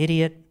like an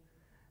idiot.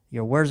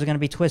 Your words are going to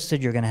be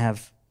twisted. You're going to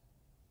have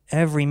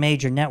every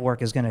major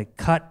network is going to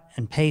cut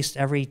and paste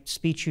every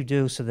speech you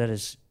do so that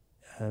it's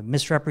a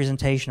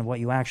misrepresentation of what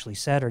you actually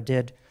said or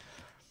did.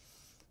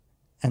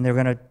 And they're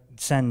going to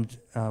send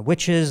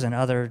witches and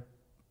other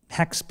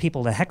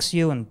people to hex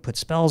you and put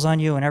spells on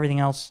you and everything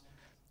else.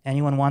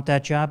 Anyone want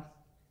that job?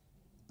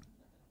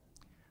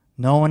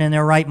 No one in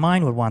their right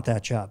mind would want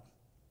that job.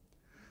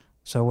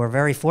 So we're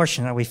very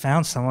fortunate that we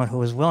found someone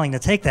who is willing to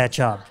take that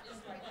job.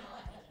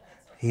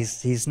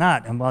 He's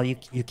not, and well,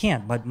 you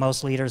can't, but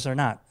most leaders are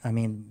not. I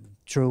mean,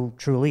 true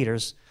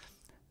leaders,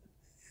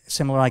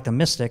 similar like the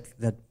mystic,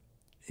 that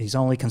he's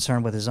only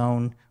concerned with his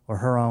own or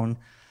her own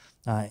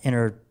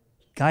inner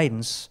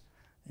guidance.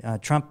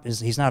 Trump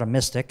he's not a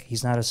mystic.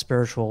 He's not a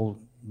spiritual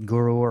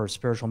guru or a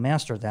spiritual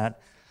master of that.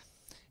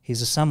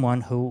 He's someone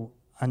who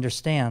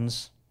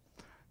understands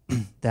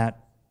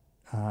that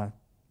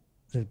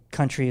the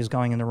country is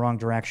going in the wrong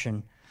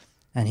direction,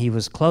 and he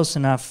was close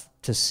enough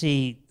to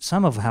see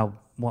some of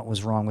what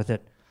was wrong with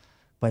it,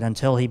 but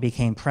until he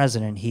became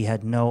president, he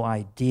had no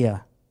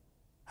idea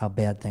how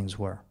bad things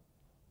were.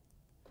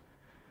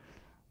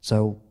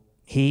 So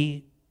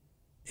he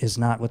is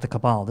not with the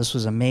cabal. This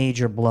was a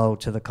major blow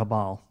to the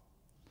cabal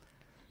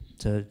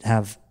to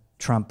have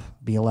Trump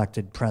be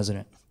elected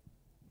president.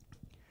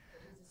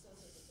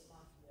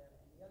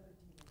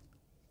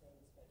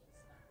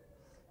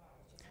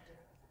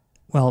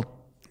 Well,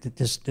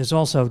 there's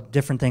also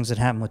different things that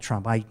happen with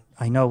Trump. I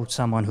know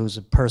someone who's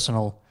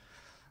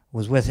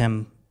was with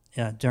him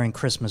during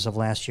Christmas of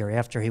last year.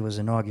 After he was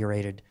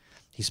inaugurated,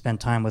 he spent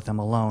time with him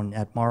alone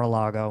at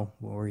Mar-a-Lago,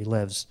 where he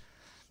lives.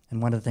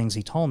 And one of the things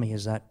he told me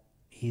is that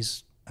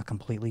he's a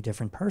completely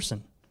different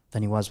person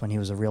than he was when he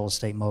was a real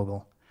estate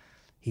mogul.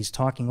 He's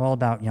talking all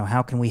about,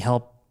 how can we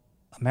help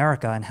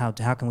America and how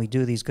can we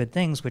do these good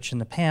things, which in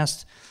the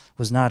past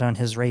was not on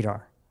his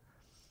radar.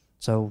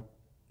 So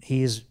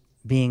he is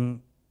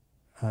being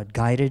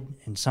guided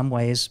in some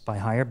ways by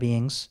higher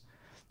beings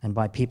and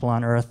by people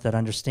on earth that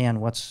understand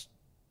what's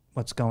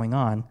going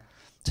on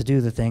to do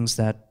the things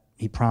that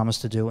he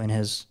promised to do in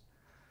his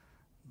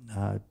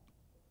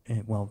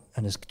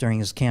during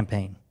his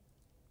campaign.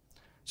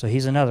 So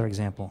he's another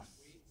example.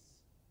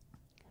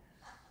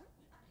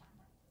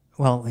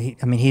 Well,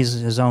 he's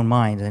his own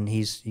mind, and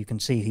you can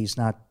see he's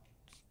not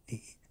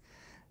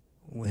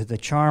with the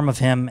charm of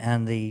him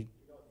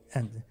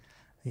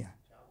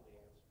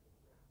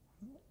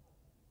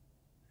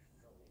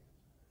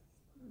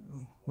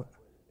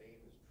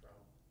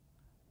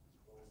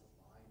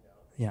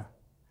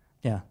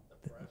Yeah,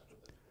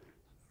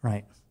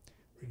 right.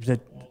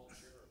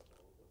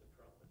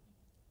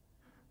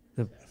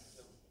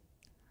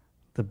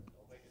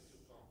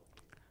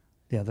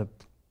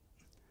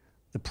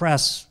 The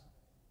press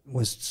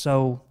was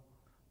so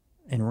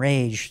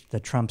enraged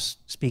that Trump's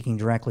speaking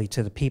directly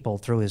to the people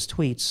through his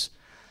tweets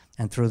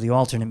and through the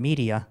alternate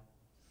media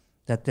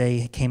that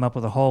they came up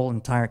with a whole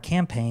entire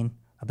campaign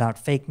about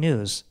fake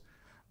news.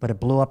 But it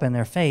blew up in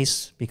their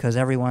face because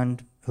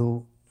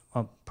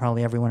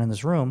probably everyone in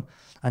this room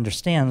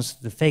understands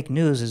the fake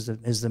news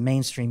is the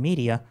mainstream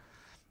media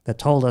that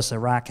told us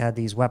Iraq had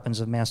these weapons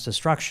of mass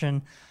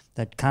destruction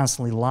that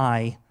constantly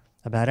lie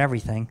about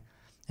everything.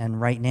 And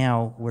right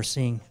now we're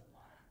seeing...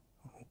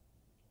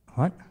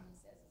 What?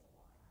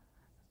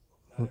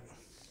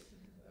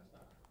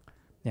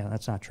 Yeah,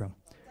 that's not true.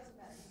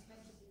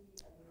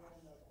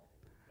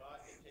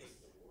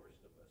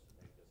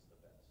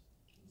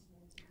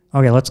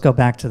 Okay, let's go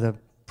back to the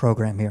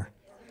program here.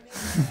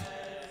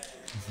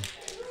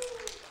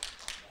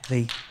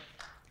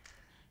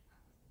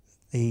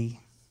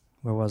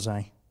 Where was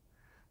I?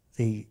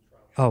 They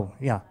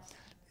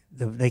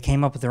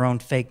came up with their own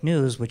fake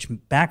news, which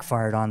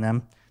backfired on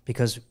them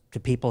because the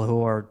people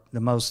who are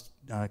the most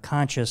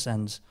conscious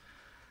and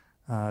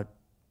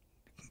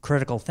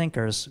critical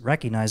thinkers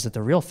recognized that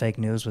the real fake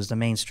news was the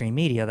mainstream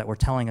media that were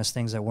telling us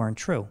things that weren't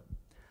true.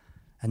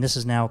 And this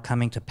is now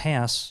coming to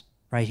pass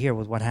right here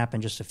with what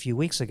happened just a few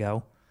weeks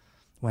ago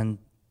when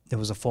there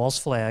was a false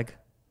flag.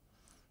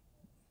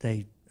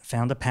 They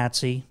found a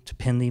patsy to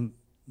pin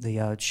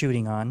the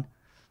shooting on.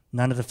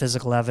 None of the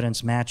physical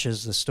evidence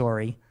matches the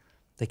story.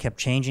 They kept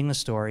changing the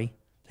story.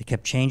 They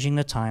kept changing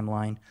the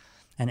timeline.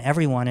 And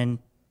everyone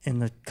in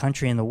the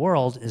country and the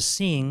world is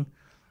seeing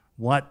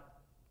what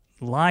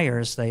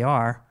liars they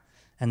are,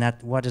 and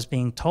that what is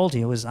being told to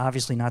you is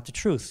obviously not the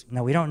truth.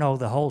 Now, we don't know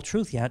the whole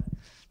truth yet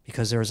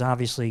because there was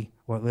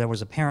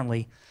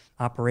apparently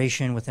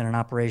operation within an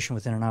operation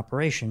within an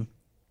operation.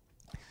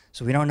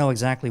 So we don't know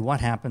exactly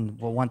what happened.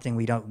 Well, one thing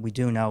we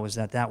do know is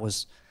that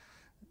was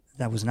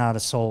not a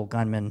sole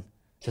gunman,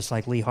 just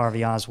like Lee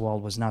Harvey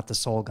Oswald was not the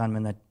sole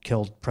gunman that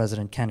killed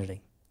President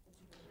Kennedy.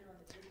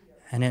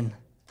 And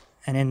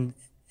in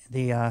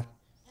the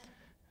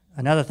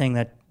another thing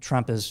that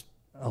Trump is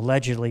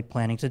allegedly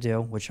planning to do,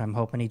 which I'm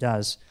hoping he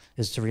does,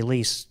 is to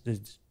release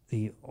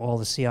all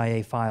the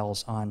CIA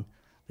files on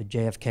the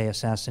JFK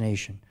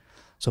assassination,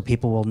 so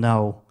people will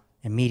know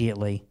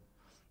immediately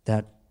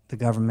that the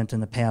government in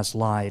the past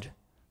lied,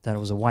 that it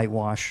was a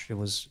whitewash, it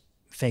was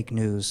fake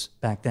news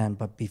back then,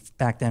 but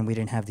back then we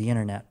didn't have the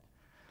internet.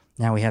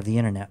 Now we have the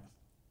internet.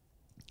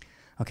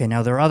 Okay,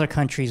 now there are other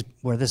countries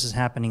where this is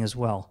happening as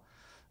well.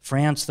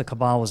 France, the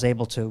cabal was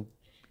able to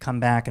come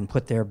back and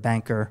put their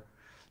banker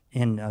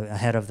in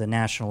ahead of the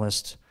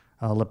nationalist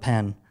Le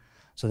Pen,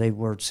 so they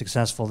were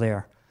successful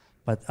there.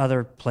 But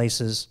other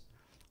places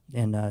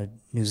in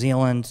New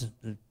Zealand,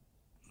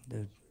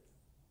 there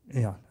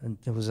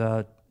was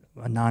a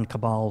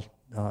non-cabal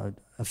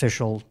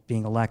official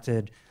being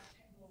elected.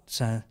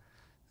 So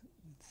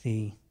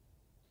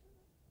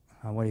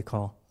what do you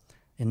call?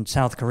 In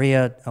South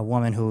Korea, a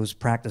woman who was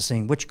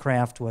practicing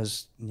witchcraft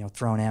was,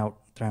 thrown out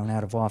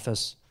of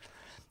office.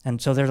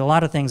 And so there's a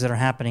lot of things that are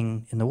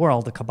happening in the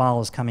world. The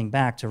cabal is coming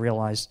back to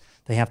realize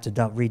they have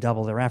to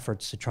redouble their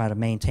efforts to try to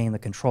maintain the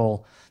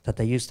control that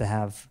they used to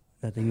have,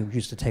 that they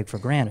used to take for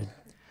granted.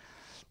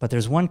 But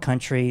there's one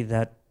country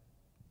that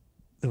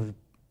the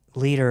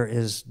leader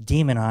is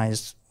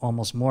demonized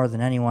almost more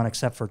than anyone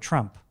except for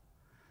Trump.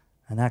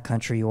 And that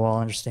country, you all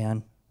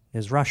understand,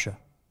 is Russia.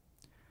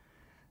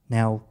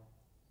 Now,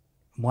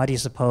 why do you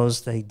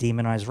suppose they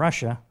demonize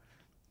Russia?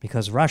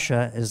 Because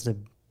Russia is the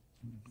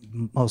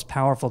most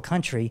powerful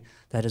country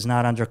that is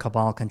not under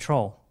cabal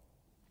control.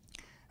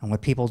 And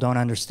what people don't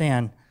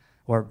understand,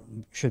 or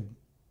should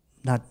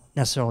not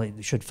necessarily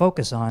should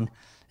focus on,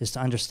 is to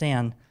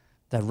understand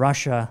that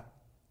Russia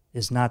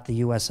is not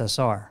the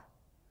USSR.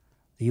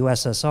 The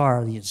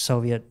USSR, the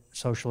Soviet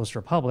Socialist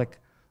Republic,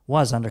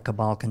 was under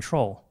cabal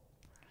control.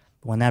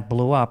 When that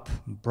blew up,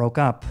 broke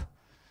up,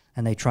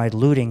 and they tried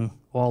looting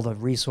all the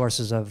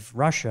resources of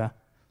Russia,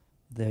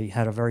 they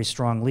had a very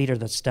strong leader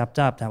that stepped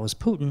up. That was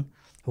Putin,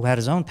 who had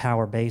his own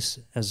power base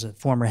as a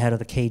former head of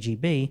the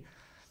KGB,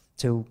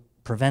 to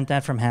prevent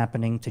that from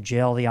happening, to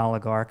jail the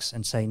oligarchs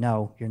and say,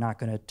 no, you're not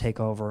going to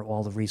take over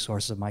all the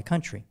resources of my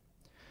country.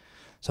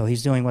 So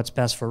he's doing what's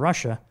best for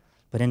Russia,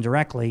 but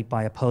indirectly,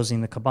 by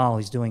opposing the cabal,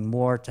 he's doing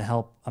more to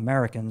help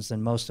Americans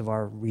than most of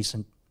our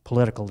recent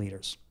political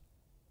leaders.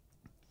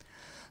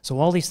 So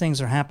all these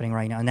things are happening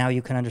right now. Now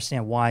you can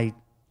understand why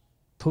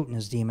Putin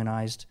is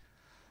demonized,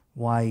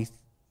 why,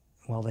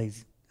 well, they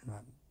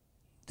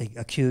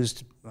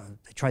accused,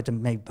 they tried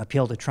to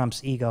appeal to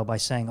Trump's ego by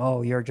saying,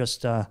 oh, you're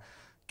just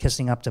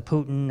kissing up to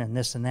Putin and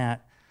this and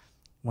that.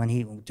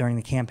 When during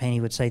the campaign,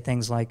 he would say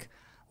things like,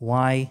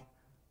 why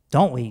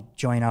don't we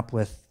join up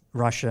with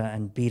Russia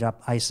and beat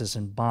up ISIS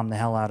and bomb the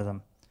hell out of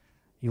them?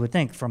 You would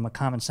think, from a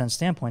common sense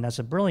standpoint, that's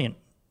a brilliant,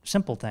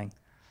 simple thing.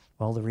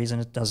 Well, the reason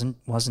it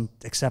wasn't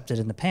accepted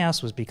in the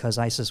past was because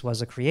ISIS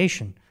was a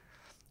creation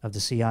of the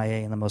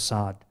CIA and the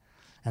Mossad,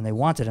 and they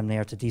wanted him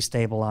there to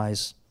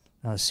destabilize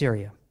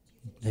Syria.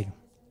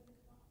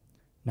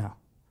 No,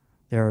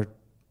 they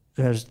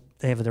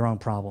have their own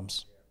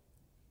problems.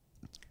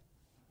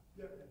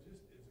 Yeah,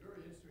 it's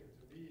very interesting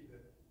to me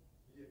that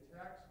the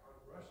attacks on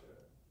Russia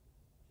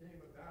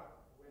came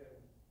about when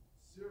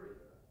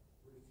Syria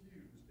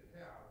refused to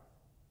have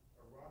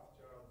a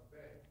Rothschild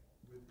bank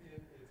within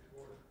its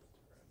borders,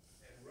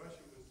 and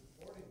Russia was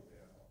supporting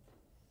them.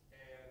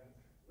 And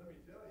let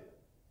me tell you,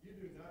 you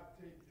do not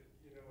take it,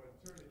 and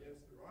turn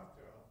against the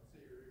Rothschilds and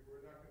say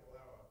we're not going to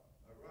allow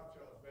a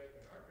Rothschild bank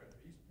in our country.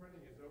 He's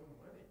printing his own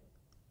money,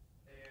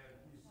 and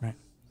he's Right.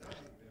 nothing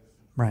this.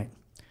 Right.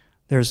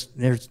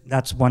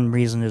 That's one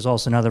reason. There's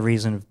also another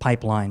reason of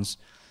pipelines.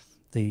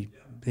 They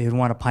would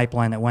want a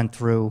pipeline that went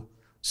through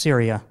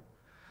Syria.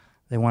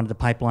 They wanted the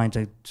pipeline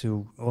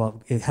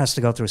well, it has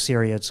to go through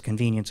Syria. It's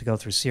convenient to go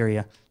through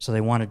Syria. So they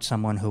wanted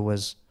someone who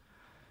was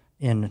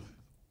in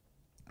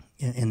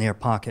their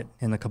pocket,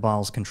 in the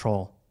cabal's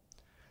control.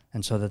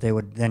 And so that they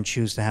would then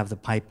choose to have the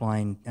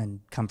pipeline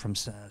and come from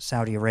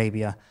Saudi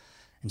Arabia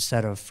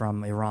instead of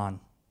from Iran,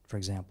 for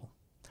example.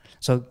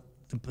 So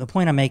the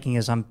point I'm making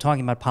is I'm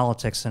talking about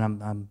politics,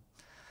 and I'm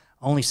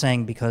only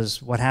saying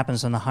because what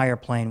happens on the higher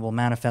plane will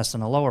manifest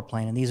on the lower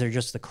plane, and these are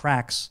just the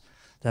cracks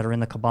that are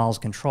in the cabal's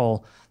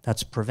control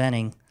that's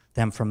preventing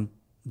them from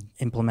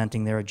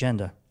implementing their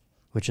agenda,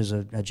 which is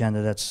an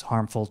agenda that's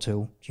harmful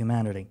to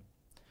humanity.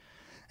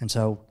 And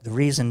so the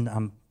reason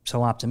I'm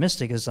so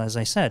optimistic is, as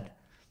I said,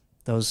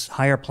 those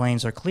higher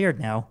planes are cleared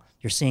now.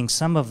 You're seeing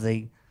some of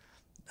the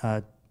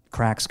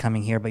cracks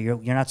coming here, but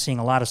you're not seeing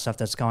a lot of stuff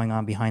that's going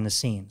on behind the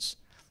scenes.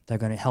 They're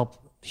going to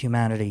help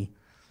humanity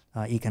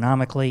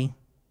economically,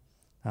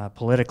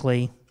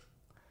 politically.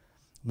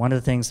 One of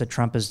the things that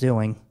Trump is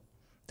doing,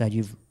 that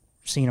you've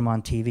seen him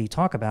on TV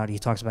talk about, he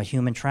talks about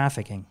human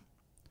trafficking.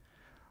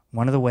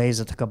 One of the ways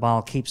that the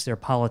cabal keeps their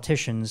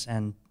politicians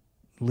and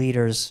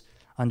leaders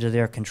under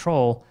their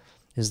control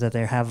is that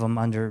they have them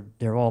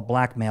they're all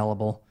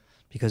blackmailable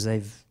because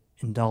they've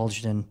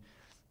indulged in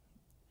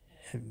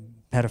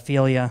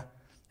pedophilia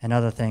and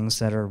other things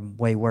that are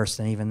way worse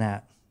than even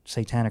that.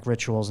 Satanic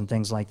rituals and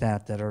things like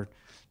that are,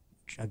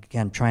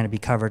 again, trying to be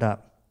covered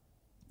up.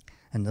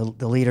 And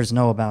the leaders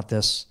know about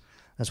this.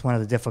 That's one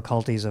of the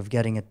difficulties of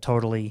getting it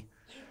totally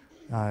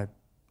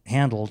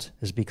handled,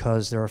 is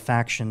because there are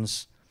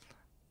factions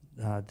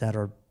that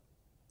are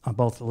on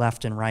both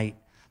left and right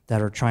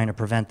that are trying to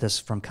prevent this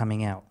from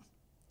coming out.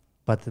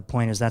 But the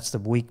point is, that's the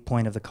weak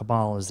point of the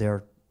cabal, is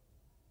their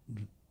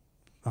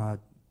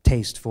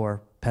taste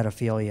for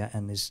pedophilia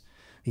and these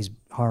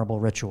horrible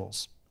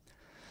rituals.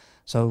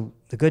 So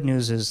the good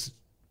news is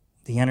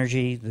the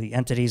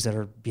entities that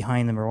are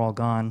behind them are all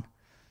gone.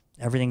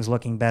 Everything's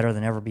looking better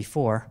than ever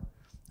before.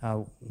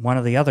 One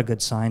of the other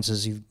good signs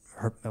is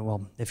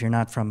if you're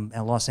not from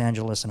Los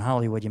Angeles and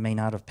Hollywood, you may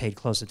not have paid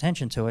close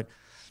attention to it,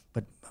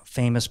 but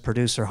famous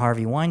producer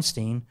Harvey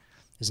Weinstein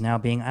is now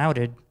being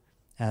outed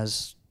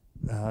as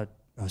a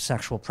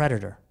sexual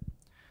predator.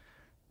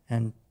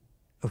 And,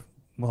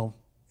 well,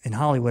 in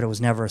Hollywood, it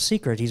was never a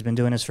secret. He's been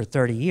doing this for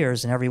 30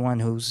 years, and everyone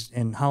who's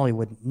in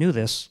Hollywood knew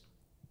this,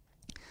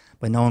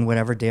 but no one would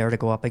ever dare to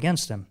go up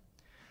against him.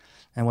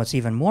 And what's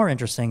even more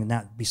interesting,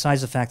 that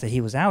besides the fact that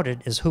he was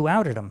outed, is who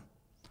outed him.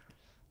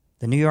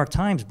 The New York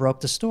Times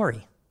broke the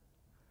story.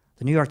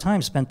 The New York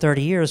Times spent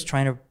 30 years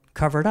trying to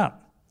cover it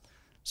up.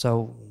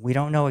 So we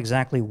don't know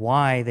exactly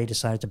why they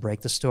decided to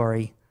break the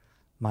story.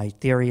 My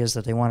theory is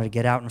that they wanted to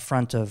get out in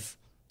front of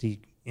the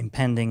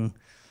impending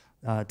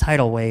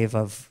tidal wave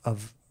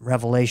of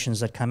revelations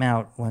that come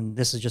out when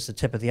this is just the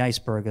tip of the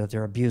iceberg, that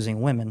they're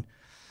abusing women.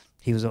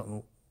 He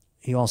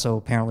also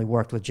apparently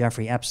worked with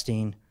Jeffrey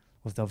Epstein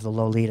of the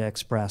Lolita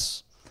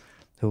Express,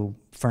 who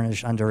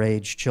furnished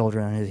underage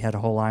children, and he had a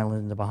whole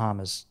island in the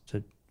Bahamas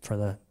for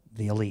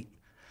the elite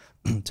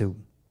to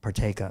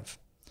partake of.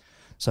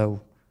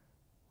 So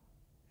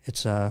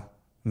it's a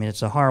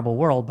horrible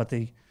world, but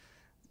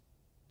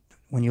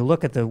when you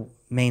look at the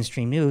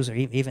mainstream news, or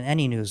even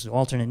any news,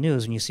 alternate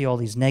news, and you see all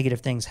these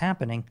negative things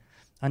happening,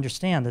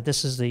 understand that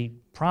this is the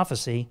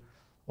prophecy.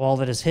 All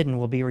that is hidden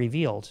will be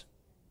revealed.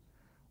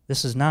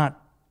 This is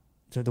not,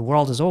 the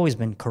world has always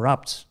been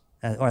corrupt,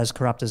 or as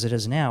corrupt as it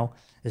is now.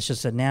 It's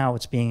just that now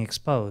it's being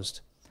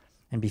exposed.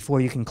 And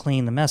before you can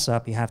clean the mess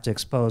up, you have to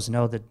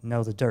know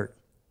the dirt.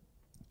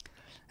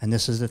 And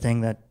this is the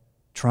thing that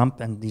Trump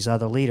and these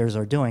other leaders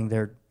are doing.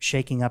 They're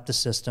shaking up the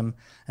system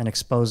and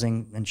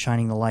exposing and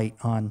shining the light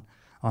on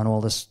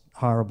all this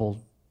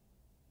horrible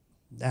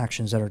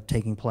actions that are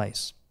taking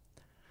place.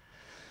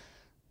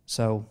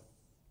 So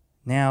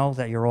now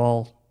that you're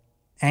all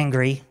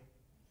angry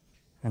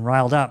and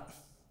riled up,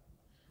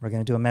 we're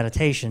going to do a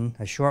meditation,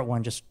 a short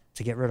one, just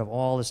to get rid of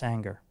all this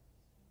anger.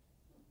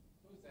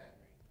 Who's angry?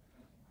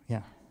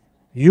 Yeah.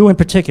 You in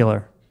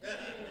particular.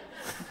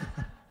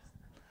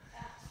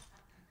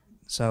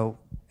 So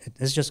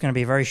this is just going to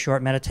be a very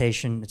short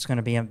meditation. It's going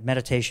to be a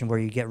meditation where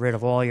you get rid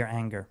of all your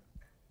anger.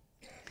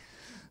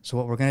 So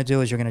what we're going to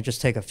do is you're going to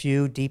just take a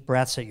few deep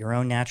breaths at your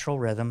own natural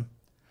rhythm.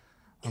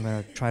 I'm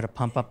going to try to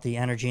pump up the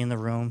energy in the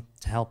room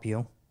to help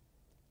you.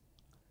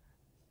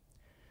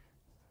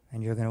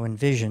 And you're going to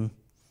envision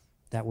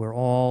that we're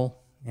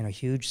all in a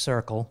huge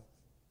circle.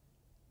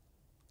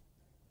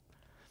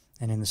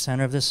 And in the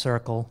center of this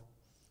circle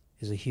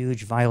is a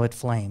huge violet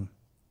flame.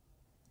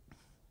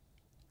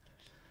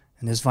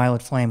 And this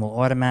violet flame will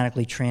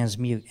automatically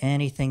transmute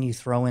anything you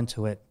throw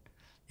into it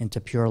into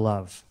pure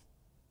love.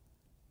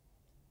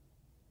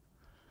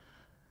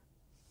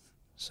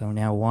 So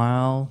now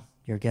while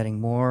you're getting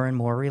more and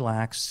more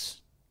relaxed,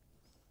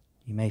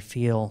 you may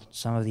feel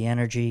some of the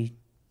energy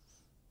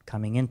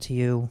coming into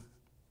you.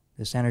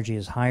 This energy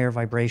is higher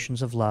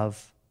vibrations of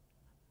love.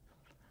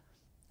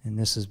 And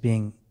this is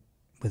being,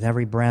 with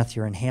every breath,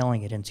 you're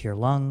inhaling it into your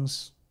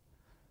lungs.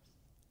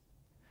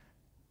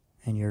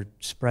 And you're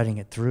spreading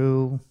it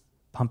through,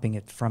 pumping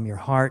it from your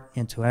heart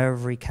into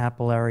every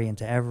capillary,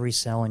 into every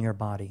cell in your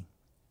body.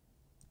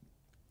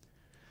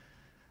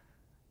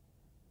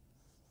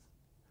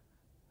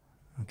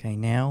 Okay,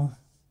 now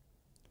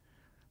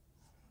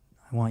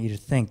I want you to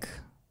think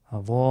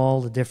of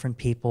all the different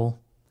people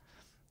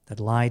that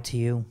lied to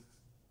you,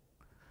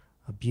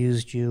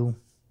 abused you,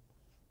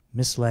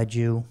 misled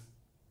you,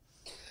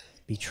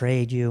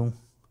 betrayed you,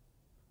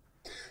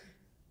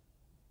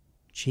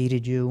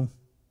 cheated you,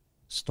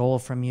 stole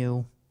from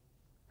you,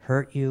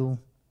 hurt you,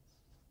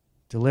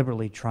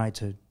 deliberately tried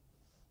to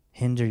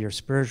hinder your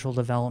spiritual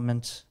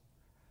development.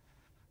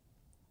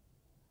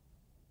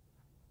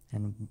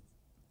 And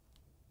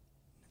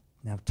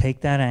now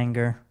take that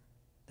anger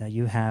that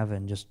you have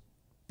and just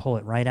pull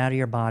it right out of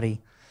your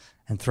body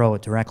and throw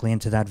it directly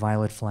into that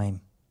violet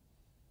flame.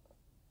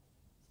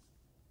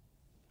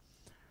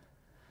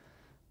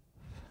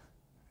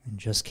 And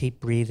just keep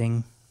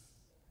breathing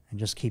and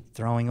just keep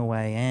throwing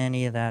away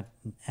any of that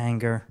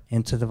anger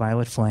into the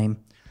violet flame.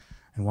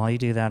 And while you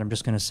do that, I'm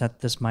just going to set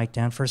this mic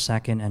down for a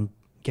second and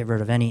get rid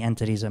of any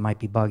entities that might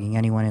be bugging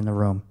anyone in the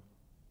room.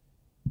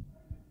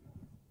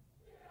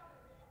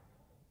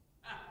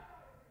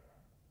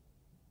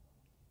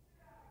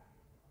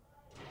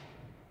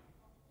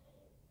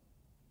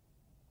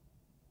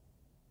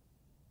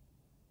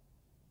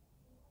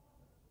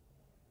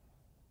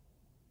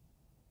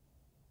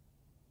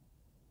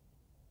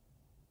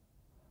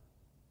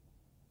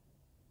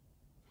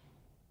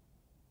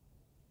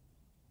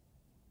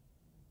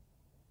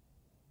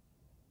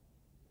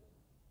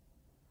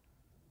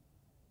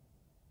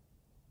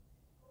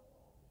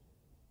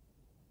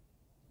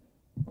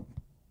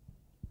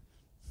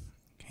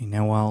 Okay,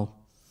 now while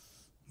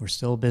we're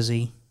still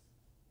busy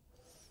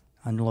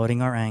unloading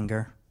our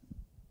anger,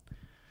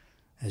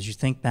 as you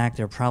think back,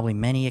 there are probably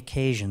many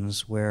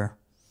occasions where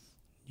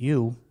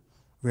you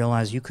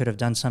realize you could have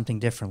done something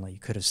differently. You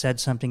could have said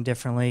something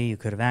differently, you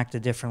could have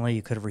acted differently,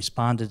 you could have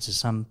responded to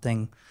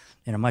something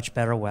in a much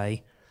better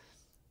way.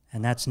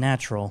 And that's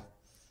natural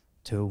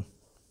to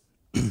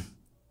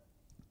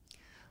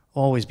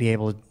always be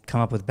able to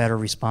come up with better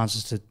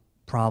responses to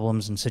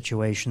problems and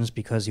situations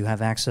because you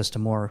have access to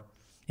more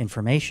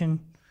information,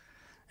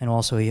 and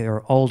also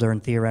you're older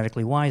and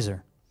theoretically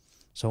wiser.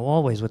 So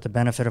always, with the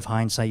benefit of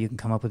hindsight, you can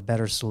come up with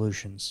better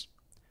solutions.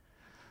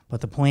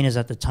 But the point is,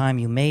 at the time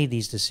you made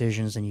these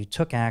decisions and you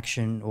took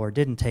action or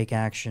didn't take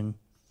action,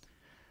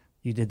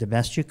 you did the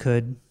best you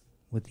could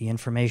with the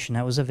information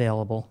that was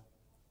available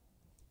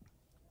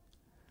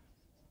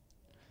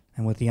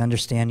and with the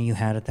understanding you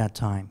had at that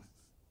time.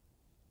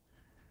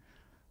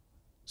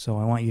 So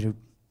I want you to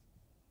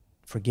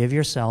forgive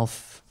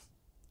yourself,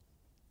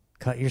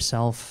 cut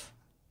yourself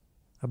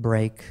a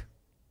break,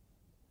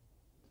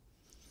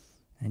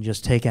 and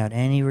just take out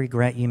any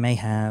regret you may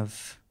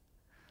have,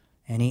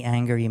 any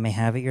anger you may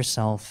have at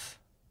yourself,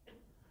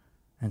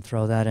 and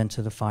throw that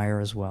into the fire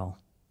as well,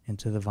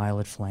 into the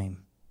violet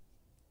flame.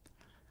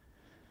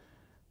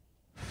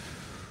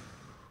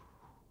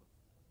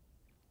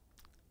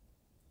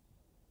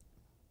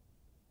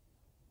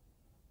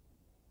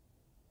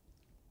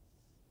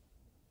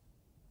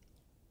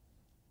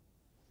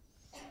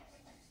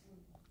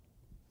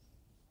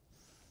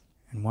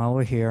 And while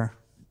we're here,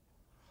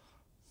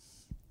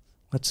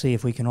 let's see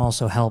if we can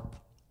also help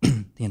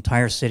the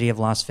entire city of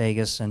Las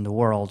Vegas and the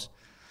world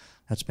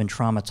that's been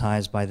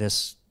traumatized by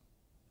this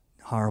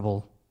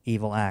horrible,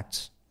 evil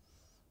act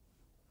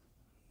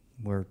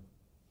where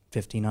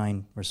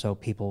 59 or so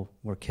people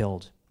were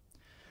killed.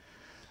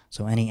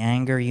 So any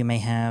anger you may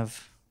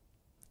have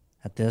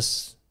at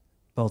this,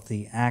 both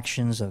the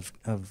actions of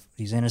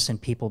these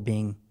innocent people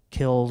being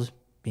killed,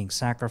 being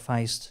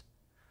sacrificed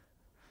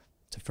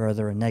to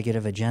further a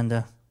negative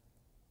agenda,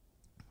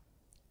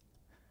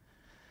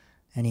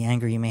 any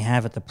anger you may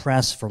have at the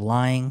press for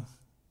lying,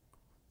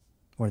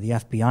 or the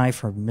FBI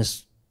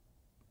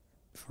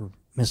for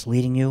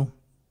misleading you,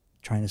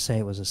 trying to say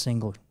it was a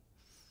single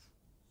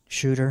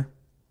shooter.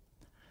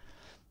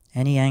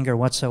 Any anger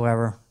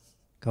whatsoever,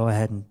 go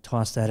ahead and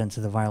toss that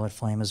into the violet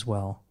flame as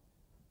well.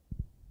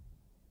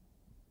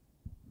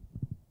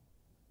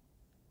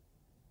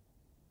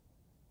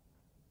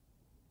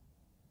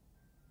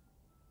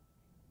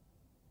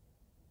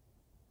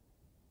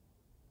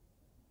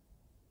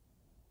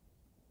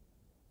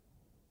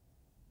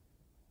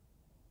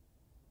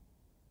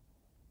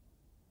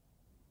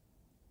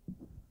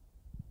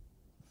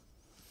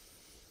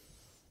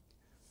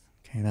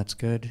 Okay, that's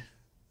good.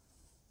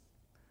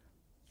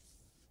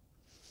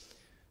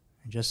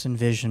 And just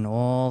envision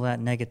all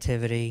that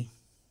negativity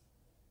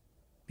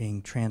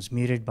being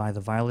transmuted by the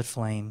violet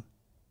flame.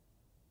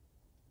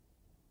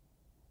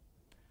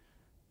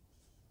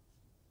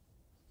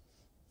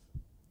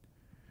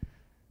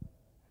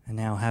 And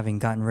now, having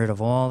gotten rid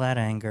of all that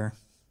anger,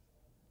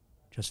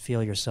 just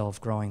feel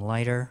yourself growing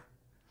lighter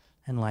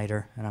and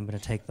lighter. And I'm going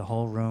to take the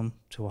whole room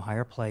to a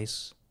higher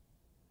place.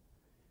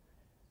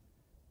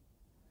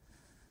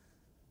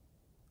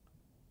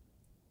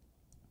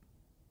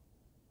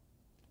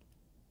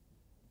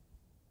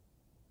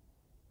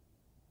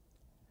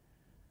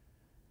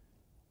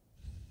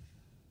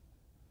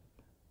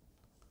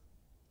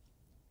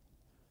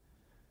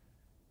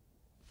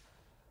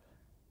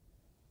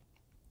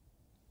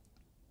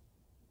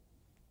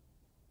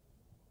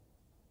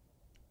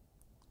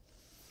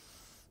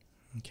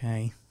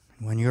 Okay,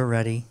 when you're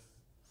ready,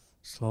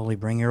 slowly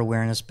bring your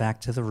awareness back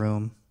to the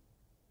room.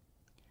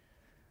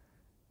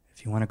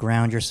 If you want to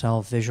ground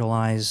yourself,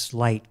 visualize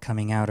light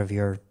coming out of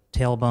your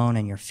tailbone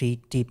and your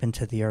feet deep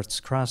into the earth's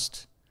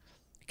crust,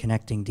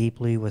 connecting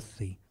deeply with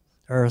the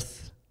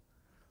earth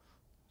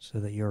so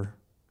that you're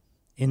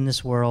in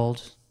this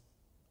world,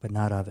 but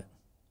not of it.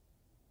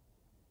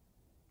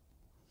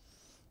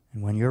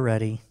 And when you're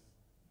ready,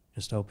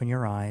 just open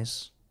your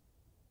eyes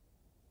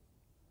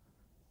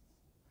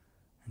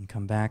and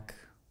come back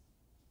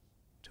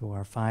to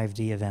our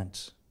 5D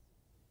event.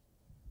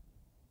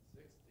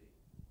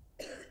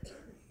 60.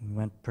 We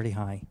went pretty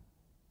high.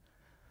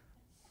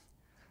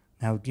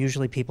 Now,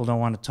 usually people don't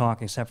want to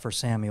talk except for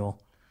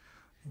Samuel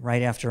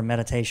right after a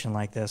meditation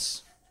like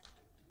this.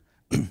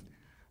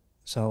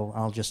 So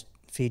I'll just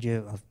feed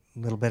you a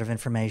little bit of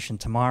information.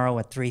 Tomorrow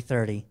at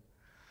 3:30,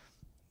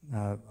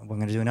 we're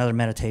going to do another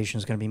meditation.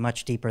 It's going to be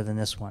much deeper than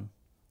this one,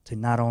 to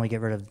not only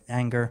get rid of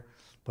anger,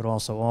 but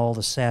also all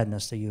the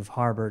sadness that you've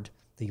harbored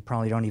that you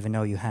probably don't even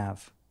know you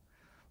have.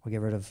 We'll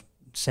get rid of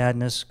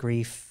sadness,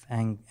 grief,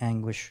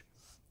 anguish,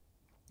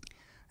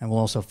 and we'll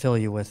also fill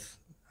you with,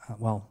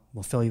 we'll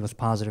fill you with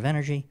positive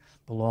energy,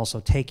 but we'll also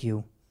take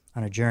you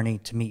on a journey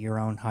to meet your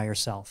own higher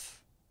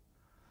self.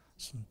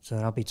 So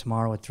that'll be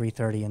tomorrow at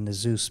 3:30 in the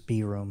Zeus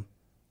B room,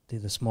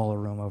 the smaller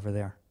room over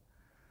there.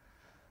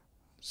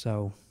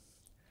 So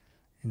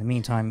in the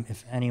meantime,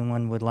 if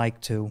anyone would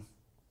like to,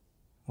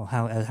 well,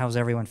 how's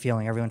everyone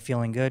feeling? Everyone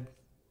feeling good?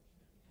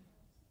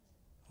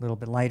 A little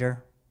bit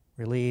lighter?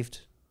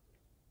 Relieved?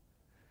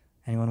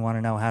 Anyone want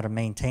to know how to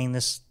maintain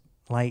this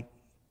light,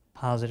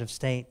 positive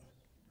state?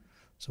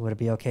 So would it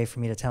be okay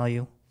for me to tell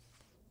you?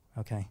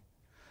 Okay.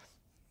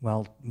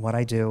 Well, what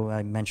I do,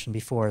 I mentioned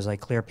before, is I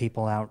clear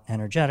people out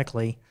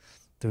energetically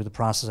through the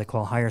process I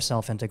call higher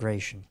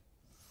self-integration.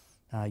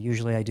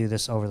 Usually I do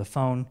this over the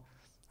phone.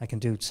 I can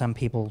do some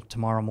people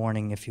tomorrow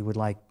morning if you would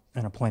like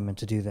an appointment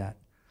to do that.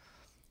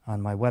 On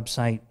my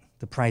website,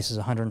 the price is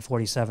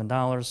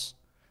 $147,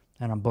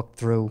 and I'm booked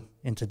through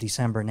into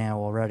December now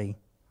already,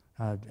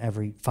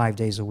 every 5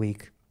 days a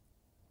week.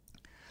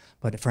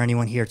 But for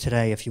anyone here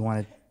today, if you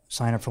want to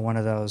sign up for one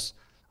of those,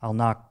 I'll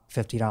knock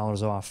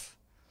 $50 off,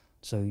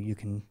 so you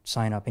can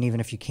sign up. And even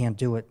if you can't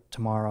do it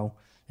tomorrow,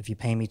 if you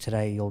pay me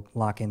today, you'll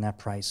lock in that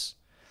price,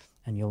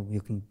 and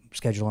you can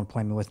schedule an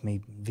appointment with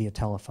me via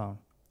telephone.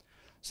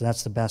 So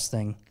that's the best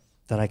thing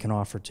that I can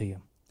offer to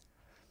you.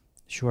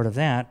 Short of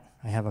that,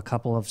 I have a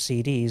couple of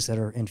CDs that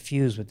are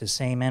infused with the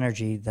same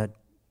energy that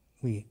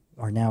we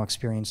are now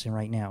experiencing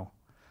right now.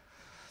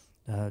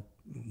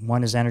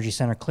 One is Energy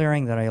Center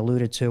Clearing that I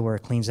alluded to, where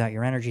it cleans out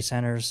your energy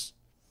centers,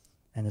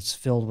 and it's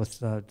filled with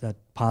that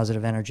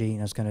positive energy,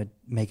 and it's going to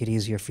make it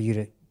easier for you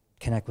to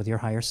connect with your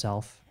higher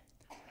self.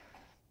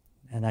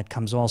 And that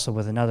comes also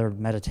with another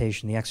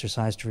meditation, the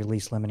exercise to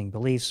release limiting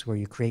beliefs, where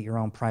you create your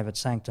own private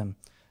sanctum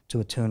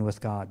to attune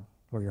with God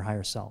or your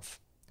higher self.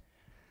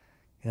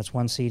 That's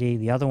one CD.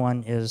 The other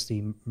one is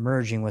the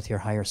merging with your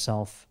higher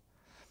self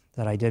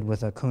that I did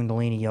with a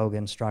Kundalini yoga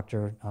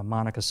instructor,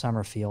 Monica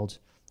Summerfield,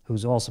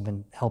 who's also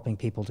been helping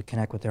people to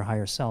connect with their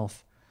higher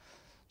self.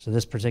 So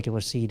this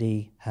particular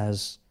CD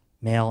has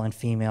male and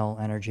female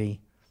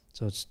energy,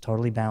 so it's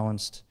totally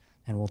balanced,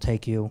 and will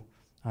take you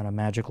on a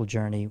magical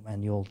journey,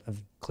 and you'll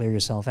clear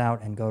yourself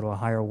out and go to a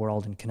higher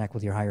world and connect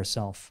with your higher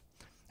self.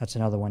 That's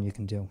another one you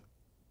can do.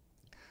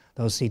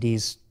 Those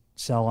CDs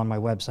sell on my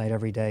website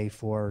every day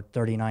for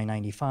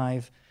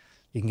 $39.95.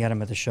 You can get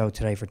them at the show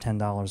today for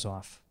 $10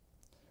 off.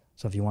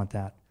 So if you want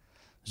that.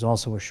 There's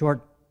also a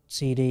short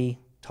CD,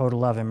 Total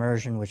Love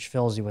Immersion, which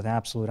fills you with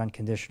absolute,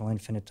 unconditional,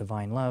 infinite,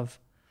 divine love.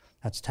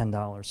 That's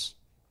 $10.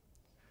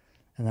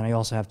 And then I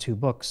also have two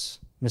books,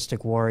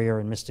 Mystic Warrior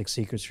and Mystic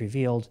Secrets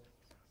Revealed.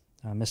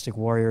 Mystic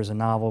Warrior is a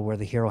novel where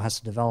the hero has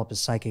to develop his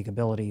psychic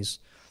abilities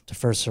to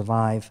first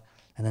survive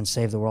and then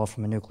save the world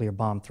from a nuclear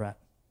bomb threat.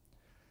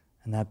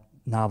 And that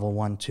novel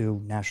won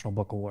 2 National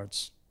Book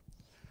Awards.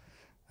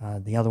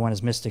 The other one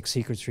is Mystic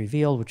Secrets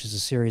Revealed, which is a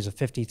series of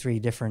 53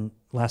 different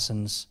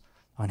lessons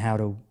on how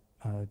to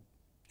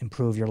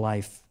improve your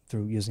life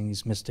through using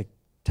these mystic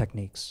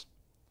techniques.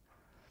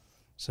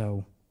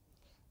 So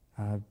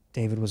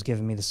David was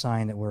giving me the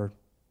sign that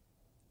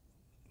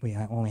we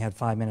only had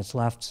 5 minutes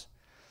left,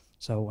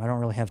 so I don't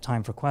really have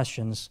time for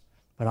questions,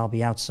 but I'll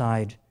be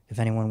outside if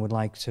anyone would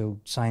like to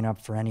sign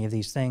up for any of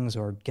these things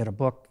or get a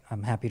book.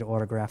 I'm happy to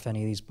autograph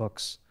any of these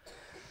books.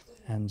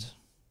 And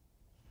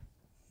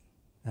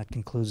that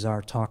concludes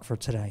our talk for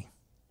today.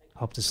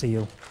 Hope to see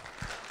you.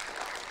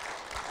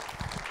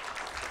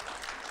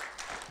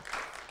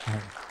 All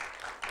right.